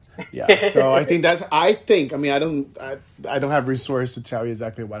 Yes. Yeah. So I mean, I don't have resources to tell you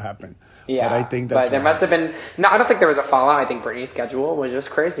exactly what happened. Yeah, but I think that's. But there must have been. No, I don't think there was a fallout. I think Britney's schedule was just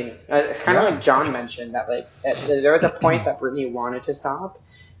crazy. It's kind of like John mentioned that, like, there was a point that Britney wanted to stop,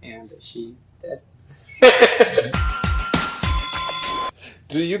 and she did.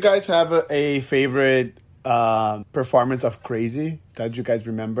 Do you guys have a favorite performance of Crazy that you guys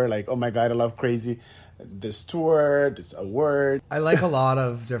remember? Like, oh my God, I love Crazy. This tour, this award. I like a lot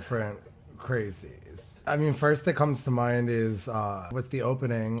of different Crazies. I mean, first that comes to mind is what's the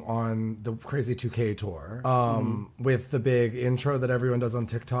opening on the Crazy 2K tour with the big intro that everyone does on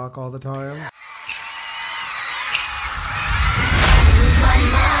TikTok all the time. Lose my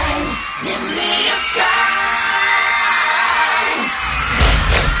mind, give me a sign.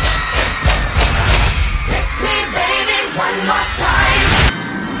 Hit me, baby, one more time.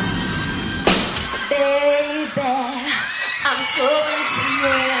 Baby, I'm so into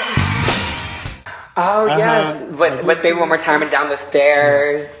you. Oh, yes. With Baby One More Time and Down the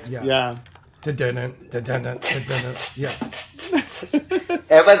Stairs. Yeah. Yeah. Yeah. It's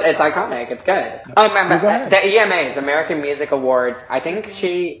iconic. It's good. The EMAs, American Music Awards, I think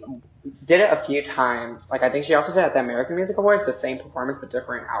she did it a few times. Like, I think she also did it at the American Music Awards, the same performance but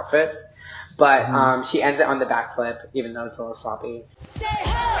different outfits. But she ends it on the backflip, even though it's a little sloppy. Say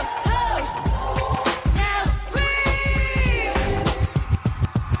ho, ho. Now scream.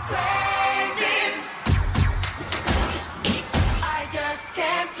 Crazy. I just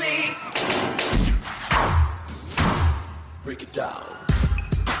can't sleep. Break it down.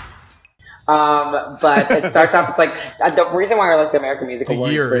 But it starts off, it's like, the reason why I like the American Music Awards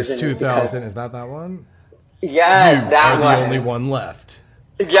The year is version 2000. Is that one? Yes, that are one. the only one left.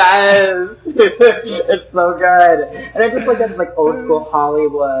 Yes, it's so good, and I just like it's like old school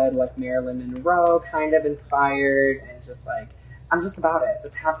Hollywood, like Marilyn Monroe kind of inspired, and it's just like I'm just about it. The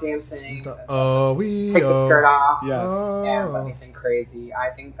tap dancing, take the skirt off, and let me sing crazy. I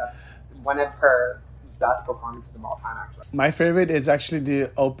think that's one of her best performances of all time, actually. My favorite is actually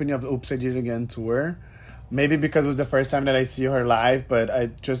the opening of the Oops, I Did It Again tour. Maybe because it was the first time that I see her live, but I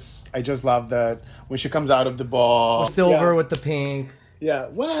just love that when she comes out of the ball, Silver with the pink. Yeah,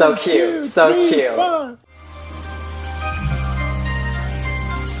 one, So cute, two, so three, cute. 4. 1,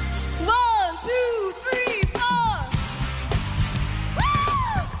 2, 3, 4. Woo!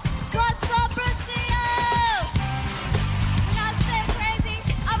 What's up, Brazil? When I say crazy,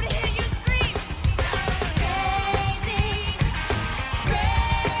 I would hear you scream. Crazy,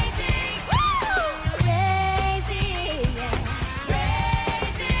 crazy, woo! Crazy,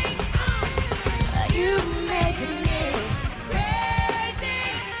 crazy. You make me crazy.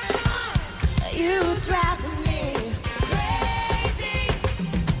 You drive me crazy.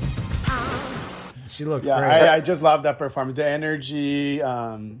 She looked Yeah, great. I just love that performance. The energy.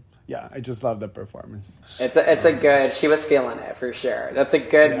 I just love that performance. It's a good. She was feeling it for sure. That's a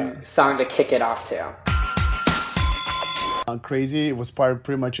good song to kick it off to. Crazy. It was part of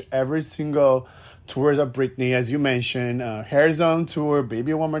pretty much every single tours of Britney, as you mentioned. Hair Zone tour,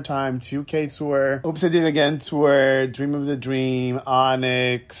 Baby One More Time, 2K tour, Oops, I Did It Again tour, Dream of the Dream,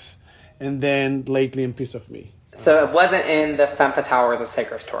 Onyx, and then lately in Piece of Me. So it wasn't in the Femme Fatale or the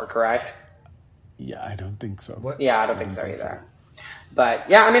Sacred tour, correct? Yeah, I don't think so. What? Yeah, I don't think so either. But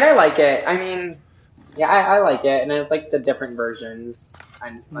yeah, I mean, I like it. I mean, yeah, I like it, and I like the different versions.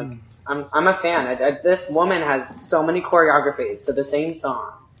 I'm like, I'm a fan. This woman has so many choreographies to the same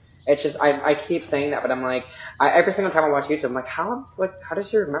song. It's just I keep saying that, but I'm like, every single time I watch YouTube, I'm like, how does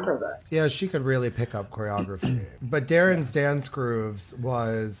she remember this? Yeah, she could really pick up choreography. But Darren's dance grooves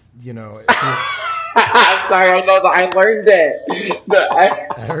was, if you, I'm sorry, I know that I learned it.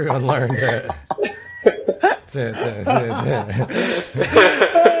 everyone learned it.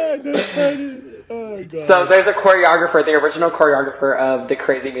 So there's a choreographer, the original choreographer of the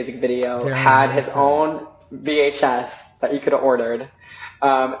Crazy music video, Darren had his Hansen. own VHS that you could have ordered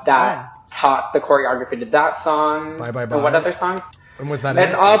that taught the choreography to that song. Bye, bye, And bye. what other songs? And was that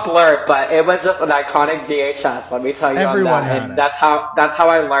It's it? all blurred, but it was just an iconic VHS. Let me tell you Everyone on that. had And it. that's how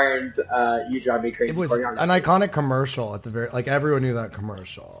I learned "You Drive Me Crazy" It was choreography. an iconic commercial at the very, like everyone knew that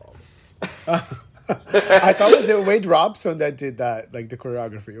commercial. I thought it was Wade Robson that did that, like the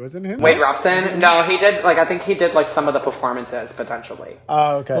choreography. Wasn't him? Wade Robson? No, he did. I think he did some of the performances potentially.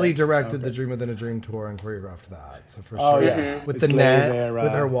 Oh, okay. Well, he directed the Dream Within a Dream tour and choreographed that. So for Oh, sure, yeah. with It's the laying net, there,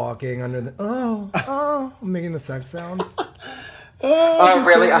 with her walking under the making the sex sounds. Oh,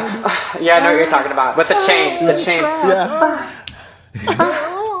 really? Yeah, I know what you're talking about. With the chains. The chains. Yeah.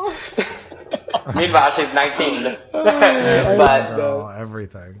 Meanwhile, she's 19. Everything, But girl,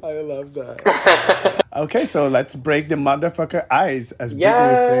 everything. I love that. Okay, so let's break the motherfucker ice, as Britney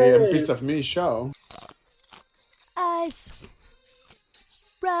would say in Piece of Me show. Ice.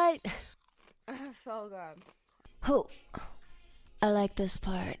 Right. So good. Who? I like this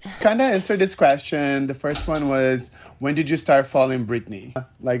part. Kind of answered this question. The first one was, when did you start following Britney?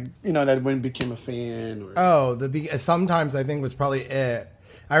 Like, that when you became a fan? Or... Oh, sometimes I think was probably it.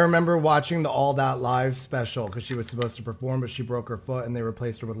 I remember watching the All That Live special because she was supposed to perform, but she broke her foot and they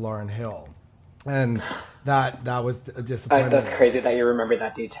replaced her with Lauryn Hill. And that was a disappointment. that's crazy that you remember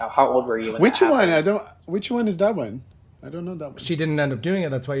that detail. How old were you when Which that one? happened? Which one is that one? I don't know that one. She didn't end up doing it.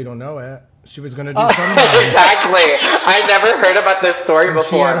 That's why you don't know it. She was going to do something. Exactly. I never heard about this story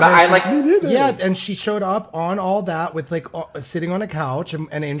before, but I Yeah, and she showed up on All That with sitting on a couch and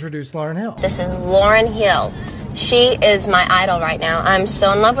introduced Lauryn Hill. This is Lauryn Hill. She is my idol right now. I'm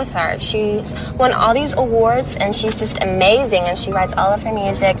so in love with her. She's won all these awards and she's just amazing, and she writes all of her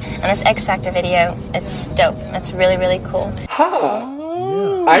music, and this X Factor video, it's dope. It's really, really cool.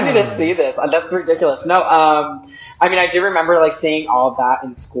 I need to see this. That's ridiculous. No, I mean, I do remember seeing all of that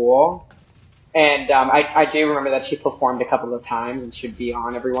in school. And I do remember that she performed a couple of times and she'd be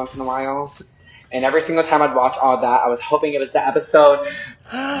on every once in a while. And every single time I'd watch all that, I was hoping it was the episode.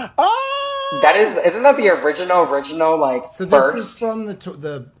 Isn't that the original So first? this is from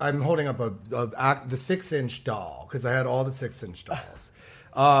the I'm holding up the 6-inch doll because I had all the 6-inch dolls.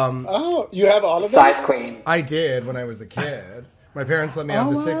 Oh, you have all of them? Size Queen. I did when I was a kid. My parents let me have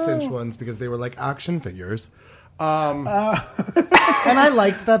the 6-inch ones because they were like action figures. And I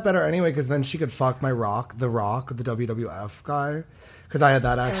liked that better anyway because then she could fuck The Rock, the WWF guy. Because I had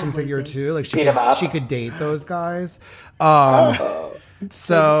that action figure too. Like she could date those guys.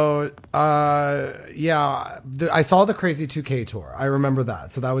 So, I saw the Crazy 2K tour. I remember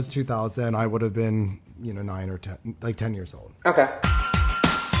that. So that was 2000. I would have been, 9 or 10, like 10 years old. Okay.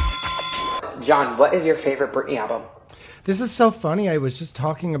 John, what is your favorite Britney album? This is so funny. I was just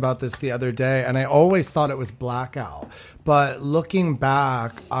talking about this the other day, and I always thought it was Blackout. But looking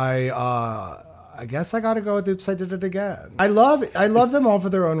back, I guess I got to go with Oops, I Did It Again. I love them all for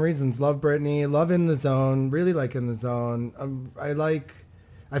their own reasons. Love Britney, love In the Zone, really like In the Zone.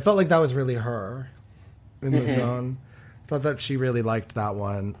 I felt like that was really her, In the Zone. Thought that she really liked that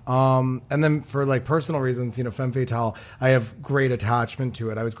one. And then for like personal reasons, Femme Fatale, I have great attachment to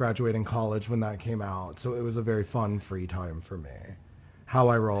it. I was graduating college when that came out, so it was a very fun free time for me. How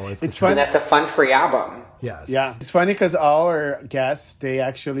I roll is it's fun. And that's a fun free album. Yes. Yeah. It's funny because all our guests, they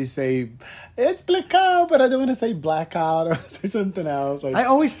actually say, it's Blackout, but I don't want to say Blackout or say something else. Like, I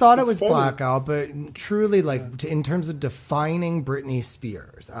always thought it was funny. Blackout, but truly, like, in terms of defining Britney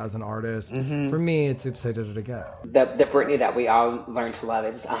Spears as an artist, for me, it's Oops, I Did It Again. The Britney that we all learned to love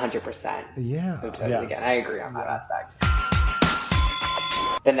is 100%. Yeah. Oops, I Did It Again. I agree on that aspect.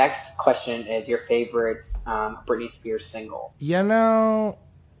 The next question is your favorite Britney Spears single.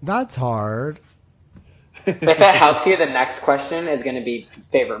 That's hard. If that helps you, the next question is going to be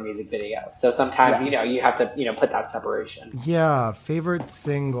favorite music video. So sometimes, you have to, put that separation. Yeah, favorite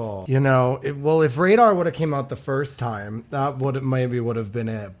single. If Radar would have came out the first time, that would have been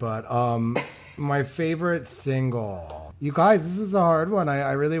it. But my favorite single. You guys, this is a hard one.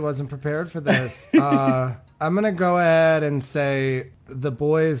 I really wasn't prepared for this. I'm going to go ahead and say The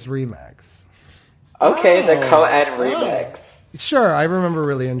Boys remix. Okay, the co-ed remix. Sure, I remember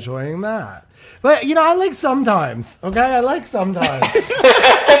really enjoying that. But, I like Sometimes, okay? I like Sometimes.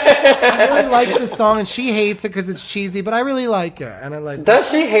 I really like the song, and she hates it because it's cheesy, but I really like it. And I like. Does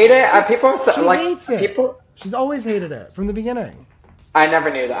she hate it? People she hates it. She's always hated it from the beginning. I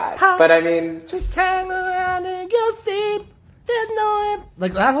never knew that. But I mean. Just hang around and you'll see. There's no.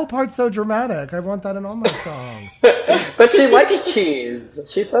 Like, that whole part's so dramatic. I want that in all my songs. But she likes cheese.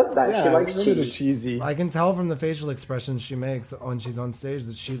 She says that. Yeah, she likes it's a little cheese. cheesy. I can tell from the facial expressions she makes when she's on stage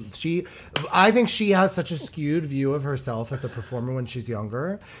that she I think she has such a skewed view of herself as a performer when she's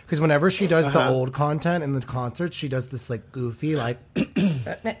younger. Because whenever she does the old content in the concerts, she does this like goofy like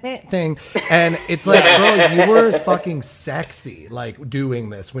thing. And it's like, girl, you were fucking sexy like doing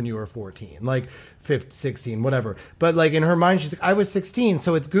this when you were 14. Like 15, 16, whatever. But like in her mind, she's like, I was 16,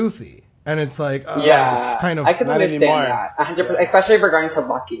 so it's goofy. And it's like, it's kind of I can not understand anymore. that 100%, especially regarding to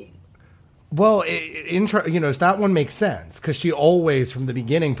Lucky. Well, that one makes sense because she always, from the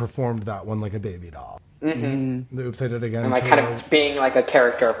beginning, performed that one like a baby doll. Mm-hmm. The Oops, I Did It Again. And like kind of being like a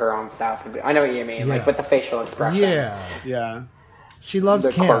character of her own stuff. I know what you mean, like with the facial expression. Yeah. She loves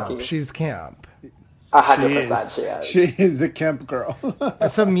The camp. quirky. She's camp. 100% she is. She is a camp girl.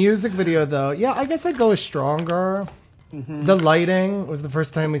 Some music video, though. Yeah, I guess I'd go with Stronger. Mm-hmm. The lighting was the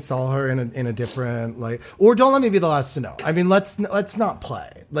first time we saw her in a different like, or Don't Let Me Be the Last to Know. I mean, let's not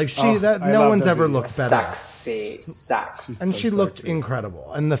play like no one's ever looked better. Sexy. And she looked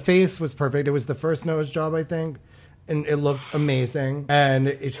incredible, and the face was perfect. It was the first nose job, I think, and it looked amazing. And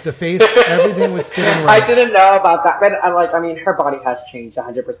the face, everything was sitting right. I didn't know about that, but her body has changed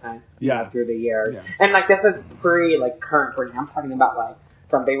 100%. Through the years, and like this is current Britney. I'm talking about like.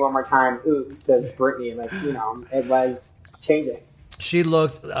 From Baby One More Time, Oops, to Britney, it was changing. She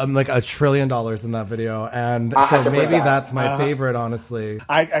looked like $1 trillion in that video, and 100%. so maybe that's my favorite, honestly.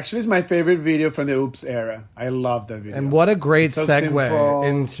 Actually, it's my favorite video from the Oops era. I love that video. And what a great so segue simple.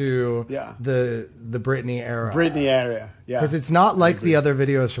 into the Britney era. Britney era, yeah. Because it's not like the other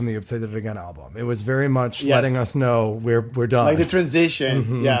videos from the Oops, I Did It Again album. It was very much letting us know we're done. Like the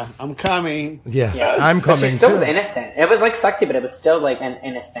transition. Yeah, I'm coming. Yeah. I'm coming She still too. was innocent. It was like sexy, but it was still like an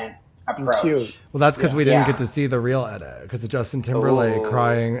innocent approach. Cute. Well, that's because we didn't get to see the real edit because of Justin Timberlake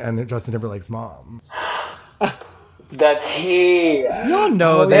crying and Justin Timberlake's mom. The tea. You all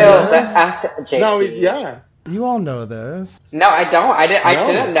know this. You all know this. No, I don't. I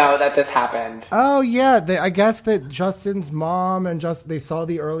didn't know that this happened. Oh yeah, I guess that Justin's mom and they saw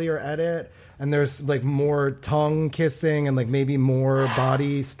the earlier edit, and there's like more tongue kissing and like maybe more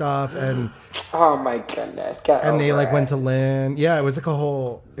body stuff, and oh my goodness, and they like went to Lynn. Yeah, it was like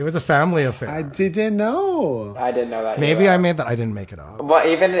it was a family affair. I didn't know. I didn't know that. Maybe I made that. I didn't make it up. Well,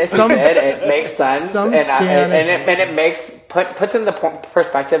 even if you did, it makes sense, it puts in the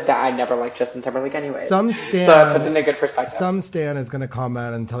perspective that I never liked Justin Timberlake anyway. So it puts in a good perspective. Some stan is going to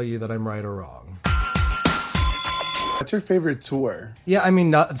comment and tell you that I'm right or wrong. What's your favorite tour? Yeah, I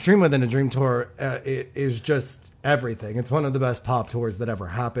mean, Dream Within a Dream tour it is just everything. It's one of the best pop tours that ever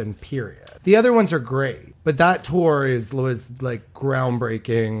happened, period. The other ones are great, but that tour was like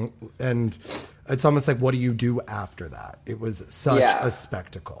groundbreaking, and it's almost like, what do you do after that? It was such a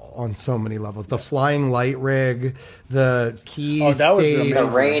spectacle on so many levels. The flying light rig, the keys stage,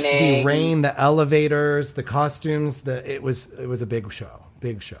 the rain, the elevators, the costumes. It was a big show.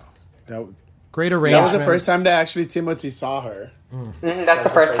 Big show. Great arrangement. That was the first time that actually Timothy saw her. That's the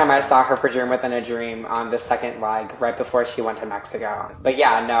first time I saw her for Dream Within a Dream on the second leg, right before she went to Mexico. But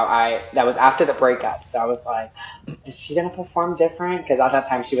yeah, no, that was after the breakup, so I was like, is she gonna perform different? Because at that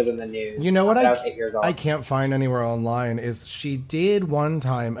time she was in the news. You know what? I was 8 years old. I can't find anywhere online is she did one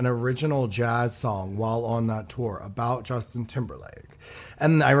time an original jazz song while on that tour about Justin Timberlake.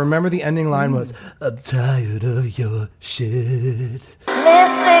 And I remember the ending line was, I'm tired of your shit.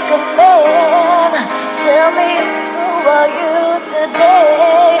 Mystic man, tell me who are you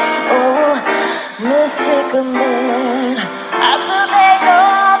today? Oh, mystic man, after they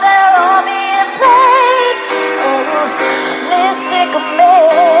know they're on the plate. Oh, mystic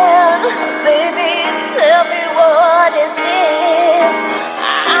man, baby, tell me what is this?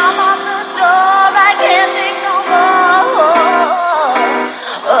 I'm on the door, I can't take no more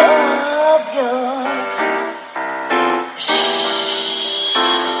of your.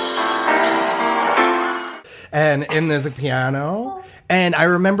 And there's a piano. And I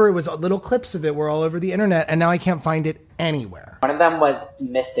remember it was little clips of it were all over the internet, and now I can't find it anywhere. One of them was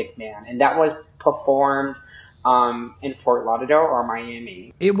Mystic Man, and that was performed in Fort Lauderdale or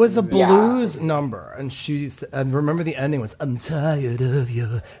Miami. It was a blues number, and and remember the ending was, I'm tired of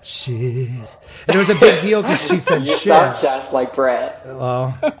your shit. And it was a big deal because she said You shit. sound just like Brit.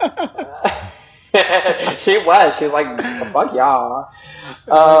 Well, She was like, fuck y'all.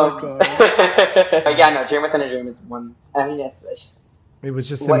 But yeah, no, Dream Within a Dream is one. I mean, it's just it was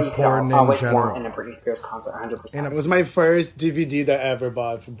just what important you could always in general. want in a Britney Spears concert, 100%. It was my first DVD that I ever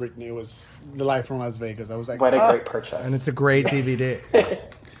bought for Britney. It was The Live from Las Vegas. I was like, What a great purchase. And it's a great DVD.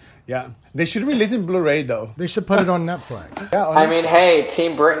 yeah. They should release it in Blu-ray though. They should put it on Netflix. Yeah, on I Netflix. mean, hey,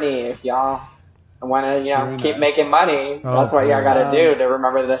 Team Britney, if y'all want to, Very keep nice. making money, that's what y'all got to do to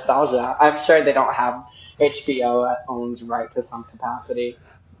remember the nostalgia. I'm sure they don't have HBO that owns right to some capacity.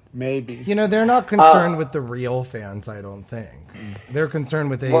 Maybe. You know, they're not concerned with the real fans, I don't think. They're concerned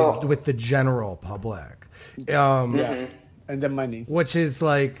with with the general public. Yeah. And the money. Which is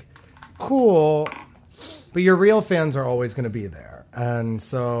like cool, but your real fans are always going to be there. And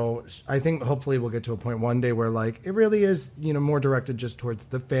so I think hopefully we'll get to a point one day where like it really is, you know, more directed just towards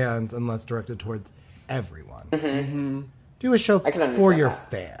the fans and less directed towards everyone. Do a show for your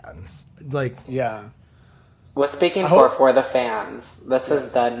fans. Like, yeah. Well, speaking for the fans, this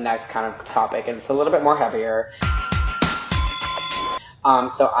is the next kind of topic, and it's a little bit more heavier.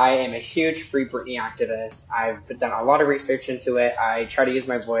 So I am a huge Free Britney activist. I've done a lot of research into it. I try to use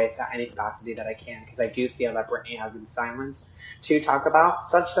my voice at any capacity that I can because I do feel that Britney has been silenced to talk about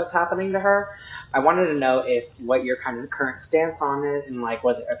such that's happening to her. I wanted to know what your kind of current stance on it, and like,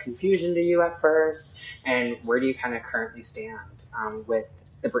 was it a confusion to you at first, and where do you kind of currently stand with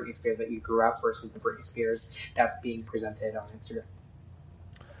the Britney Spears that you grew up versus the Britney Spears that's being presented on Instagram?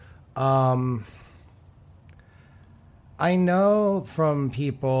 I know from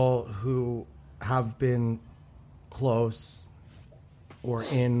people who have been close or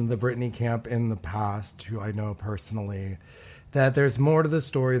in the Britney camp in the past, who I know personally, that there's more to the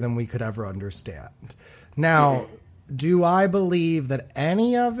story than we could ever understand. Now, do I believe that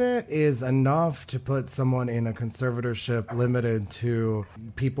any of it is enough to put someone in a conservatorship limited to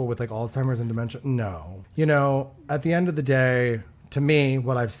people with like Alzheimer's and dementia? No. You know, at the end of the day, to me,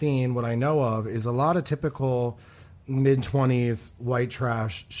 what I've seen, what I know of, is a lot of typical mid-20s white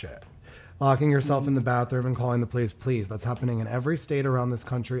trash shit. Locking yourself in the bathroom and calling the police, please. That's happening in every state around this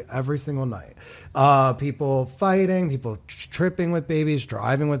country every single night. People fighting, people tripping with babies,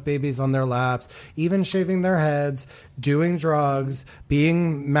 driving with babies on their laps, even shaving their heads, doing drugs,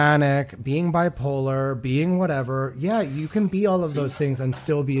 being manic, being bipolar, being whatever. Yeah, you can be all of those things and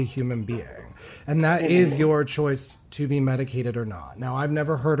still be a human being. And that is your choice to be medicated or not. Now, I've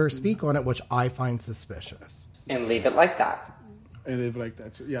never heard her speak on it, which I find suspicious. And leave it like that. And live like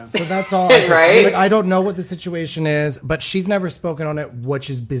that too. Yeah. So that's all. Right? Like, I don't know what the situation is, but she's never spoken on it, which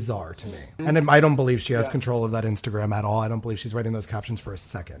is bizarre to me. And I don't believe she has control of that Instagram at all. I don't believe she's writing those captions for a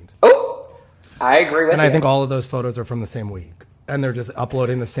second. Oh, I agree with you. And I think all of those photos are from the same week. and they're just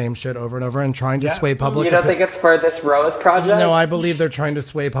uploading the same shit over and over and trying to sway public You don't think it's for this Rose project? No, I believe they're trying to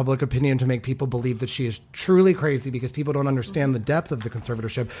sway public opinion to make people believe that she is truly crazy because people don't understand the depth of the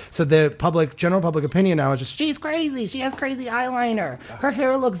conservatorship. So the general public opinion now is just, she's crazy. She has crazy eyeliner. Her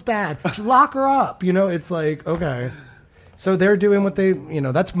hair looks bad. Lock her up. You know, it's like, okay. So they're doing what they,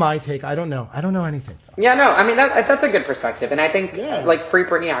 that's my take. I don't know. I don't know anything. Yeah, no, I mean, that's a good perspective. And I think, like, Free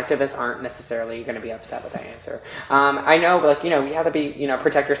Britney activists aren't necessarily going to be upset with that answer. I know, like, you have to be,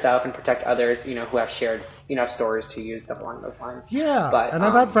 protect yourself and protect others, who have shared, stories to you, stuff along those lines. Yeah, but, and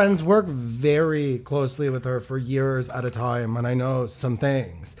I've had friends work very closely with her for years at a time, and I know some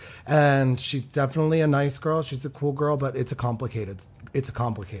things. And she's definitely a nice girl. She's a cool girl, but it's a complicated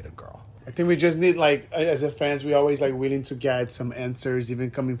girl. I think we just need, like, as a fans, we always, like, willing to get some answers, even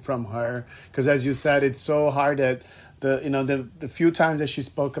coming from her. Because as you said, it's so hard that the few times that she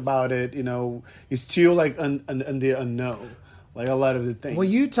spoke about it, it's still, like, in the unknown. Like, a lot of the things. Well,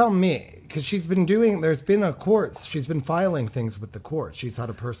 you tell me, because she's been she's been filing things with the court. She's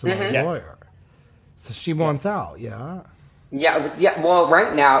had a personal lawyer. So she wants out, yeah? Yeah. Well,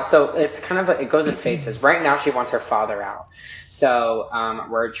 right now, so it's kind of it goes in phases. Right now, she wants her father out. So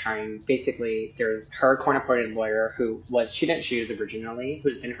we're trying. Basically, there's her court-appointed lawyer she didn't choose originally,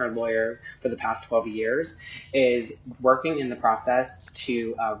 who's been her lawyer for the past 12 years, is working in the process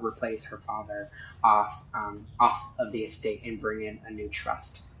to replace her father off of the estate and bring in a new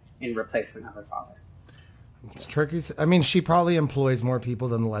trust in replacement of her father. It's tricky. I mean, she probably employs more people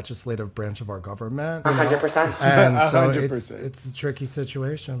than the legislative branch of our government. 100%. And so 100%. it's a tricky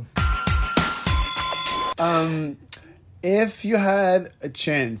situation. If you had a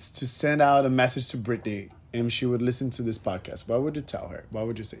chance to send out a message to Britney and she would listen to this podcast, what would you tell her? What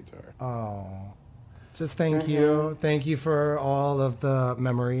would you say to her? Oh, just thank you. Thank you for all of the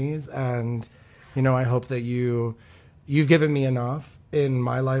memories. And, I hope that you've given me enough in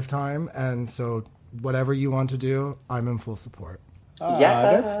my lifetime. And so whatever you want to do, I'm in full support.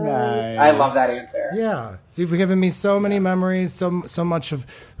 Yeah, that's nice. I love that answer. Yeah, you've given me so many memories, so much of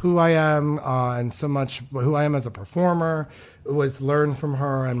who I am, and so much who I am as a performer was learned from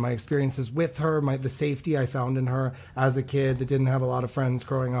her, and my experiences with her, the safety I found in her as a kid that didn't have a lot of friends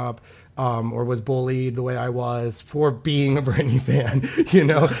growing up, or was bullied the way I was for being a Britney fan.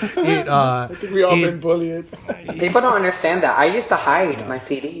 I think we all been bullied. People don't understand that. I used to hide my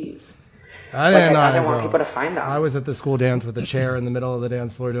CDs. I didn't want people to find them. I was at the school dance with a chair in the middle of the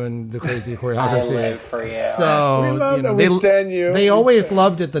dance floor doing the crazy choreography. I live for you. So we love that. We stand you. They always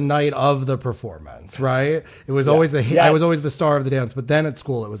loved it the night of the performance, right? It was always a hit. Yes. I was always the star of the dance, but then at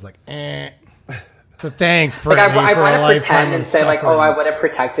school it was like, eh. So thanks, Britney, I for want a to lifetime pretend and of say, like, suffering. I would have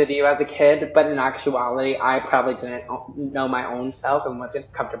protected you as a kid, but in actuality, I probably didn't know my own self and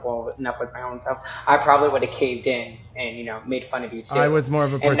wasn't comfortable enough with my own self. I probably would have caved in and, made fun of you too. I was more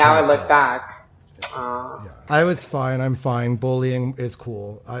of a And now I protector. look back. I was fine. I'm fine. Bullying is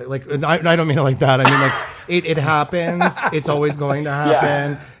cool. I don't mean it like that. I mean, like, it happens. It's always going to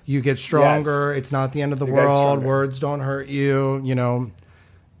happen. Yeah. You get stronger. Yes. It's not the end of the world. Words don't hurt you.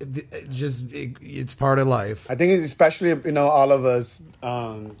 It's part of life. I think it's especially, all of us,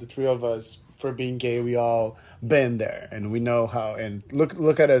 the three of us, for being gay, we all been there and we know how, and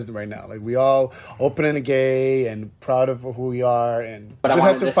look at us right now. Like, we all open and gay and proud of who we are, and what just I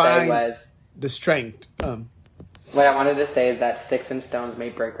have to find was, the strength. What I wanted to say is that sticks and stones may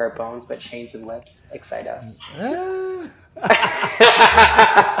break our bones, but chains and whips excite us.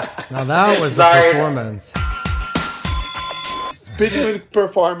 Now that was a performance. Speaking of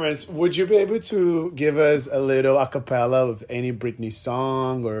performance, would you be able to give us a little a cappella of any Britney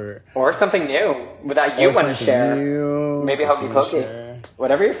song or something new that you want to share? New, maybe Hokey Pokey.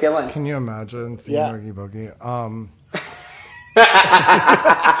 Whatever you're feeling. Can you imagine singing Hokey Pokey?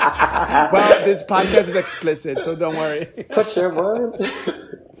 Well, this podcast is explicit, so don't worry. Put your word.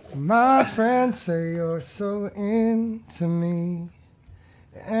 My friends say you're so into me,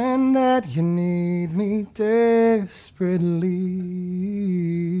 and that you need me desperately.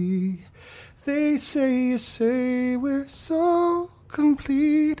 They say we're so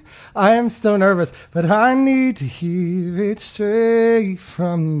complete. I am so nervous, but I need to hear it straight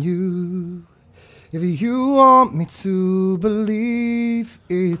from you. If you want me to believe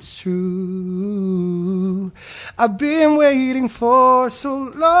it's true, I've been waiting for so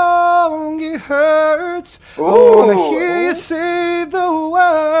long it hurts. I wanna hear you say the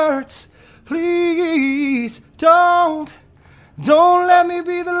words. Please don't let me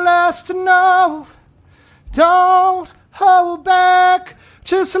be the last to know. Don't hold back,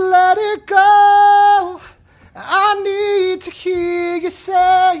 just let it go. I need to hear you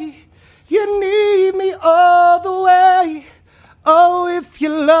say you need me all the way. Oh, if you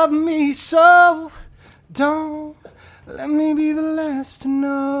love me so, don't let me be the last to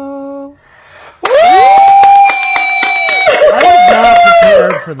know. I was not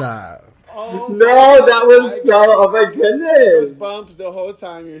prepared for that. Oh No, that was my so. God. Oh my goodness. Goosebumps the whole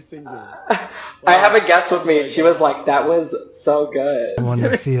time you're singing. I have a guest with me, and she was like, "That was so good." I want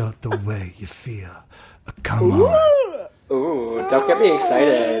to feel the way you feel. Come on. Ooh, don't get me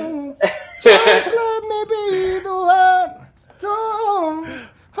excited. Just let me be the one. Don't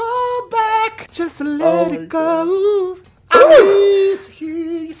hold back. Just let it go. I need to hear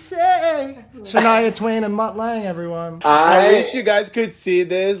you say. Shania Twain and Mutt Lange, everyone. I wish you guys could see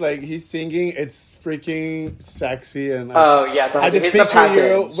this. Like, he's singing. It's freaking sexy. And like, Oh yes, I just he's the picture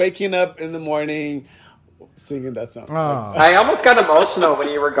you package. waking up in the morning singing that song. Oh. I almost got emotional when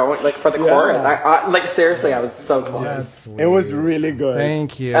you were going like for the chorus. I like seriously, I was so close. That's sweet. It was really good.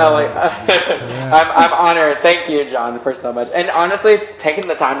 Thank you. Oh, like, I'm honored. Thank you, John, for so much. And honestly, it's taking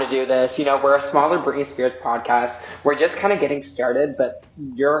the time to do this. You know, we're a smaller Britney Spears podcast. We're just kind of getting started, but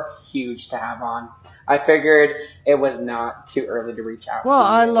you're huge to have on. I figured it was not too early to reach out. Well, to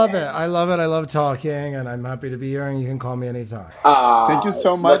you. I love it. I love it. I love talking, and I'm happy to be here, and you can call me anytime. Thank you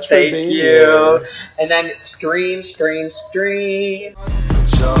so much well, for being you. here. And then stream. Put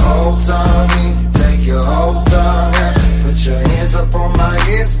your hopes on me, take your whole time. Put your hands up on my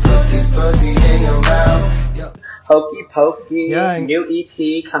hips, put this pussy in your mouth. Yo. Hokey Pokey, Yeah, and- new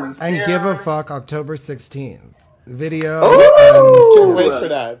EP coming soon. And Give a Fuck, October 16th. Video. Can't wait for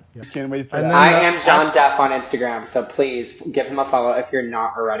that. Can't wait for And that. I then am John Deaf on Instagram, so please give him a follow if you're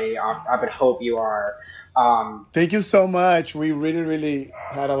not already. I would hope you are. Thank you so much. We really, really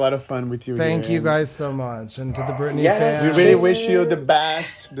had a lot of fun with you. Thank here. you guys so much. And to the Britney Yes. fans. We really wish you the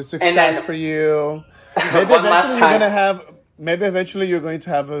best, the success then- for you. Maybe One last eventually you're time. gonna have. Maybe eventually you're going to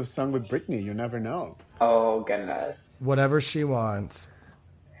have a song with Britney. You never know. Oh goodness. Whatever she wants.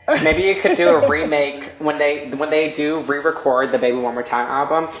 Maybe you could do a remake when they do re-record the Baby One More Time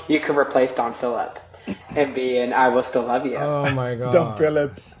album. You could replace Don Phillip and be in I Will Still Love You. Oh my god. Don't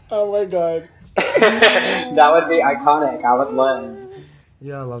Philip. Oh my God. That would be iconic. I would love.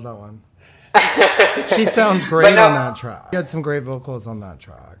 Yeah, I love that one. She sounds great no- on that track. She had some great vocals on that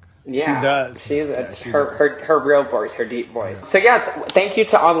track. Yeah, She does. It's her real voice, her deep voice. So yeah, thank you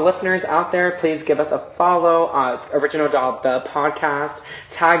to all the listeners out there. Please give us a follow. It's Original Doll the podcast.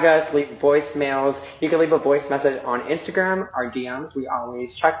 Tag us, leave voicemails. You can leave a voice message on Instagram, our DMs. We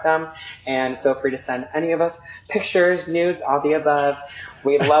always check them, and feel free to send any of us pictures, nudes, all the above.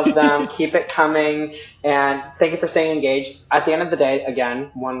 We love them. Keep it coming. And thank you for staying engaged. At the end of the day,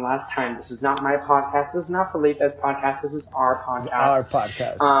 again, one last time, this is not my podcast. This is not Felipe's podcast. This is our podcast. Our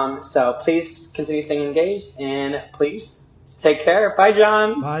podcast. So please continue staying engaged and please take care. Bye,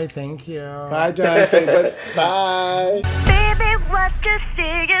 John. Bye, thank you. Bye, Jonathan. Bye. Baby, what you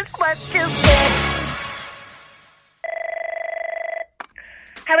see is what you get.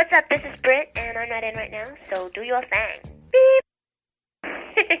 Hi, what's up? This is Britt, and I'm not in right now, so do your thing. Beep.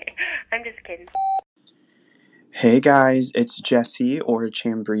 I'm just kidding. Hey guys, it's Jesse or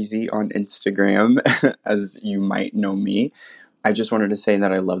Chambreezy on Instagram, as you might know me. I just wanted to say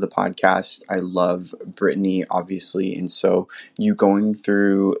that I love the podcast. I love Britney, obviously, and so you going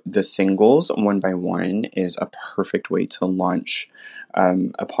through the singles one by one is a perfect way to launch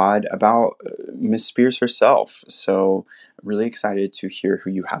a pod about Miss Spears herself. So really excited to hear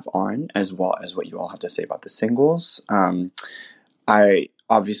who you have on, as well as what you all have to say about the singles. I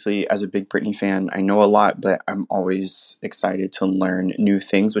obviously, as a big Britney fan, I know a lot, but I'm always excited to learn new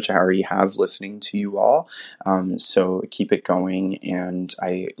things, which I already have listening to you all. So keep it going, and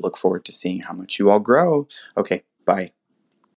I look forward to seeing how much you all grow. Okay, bye.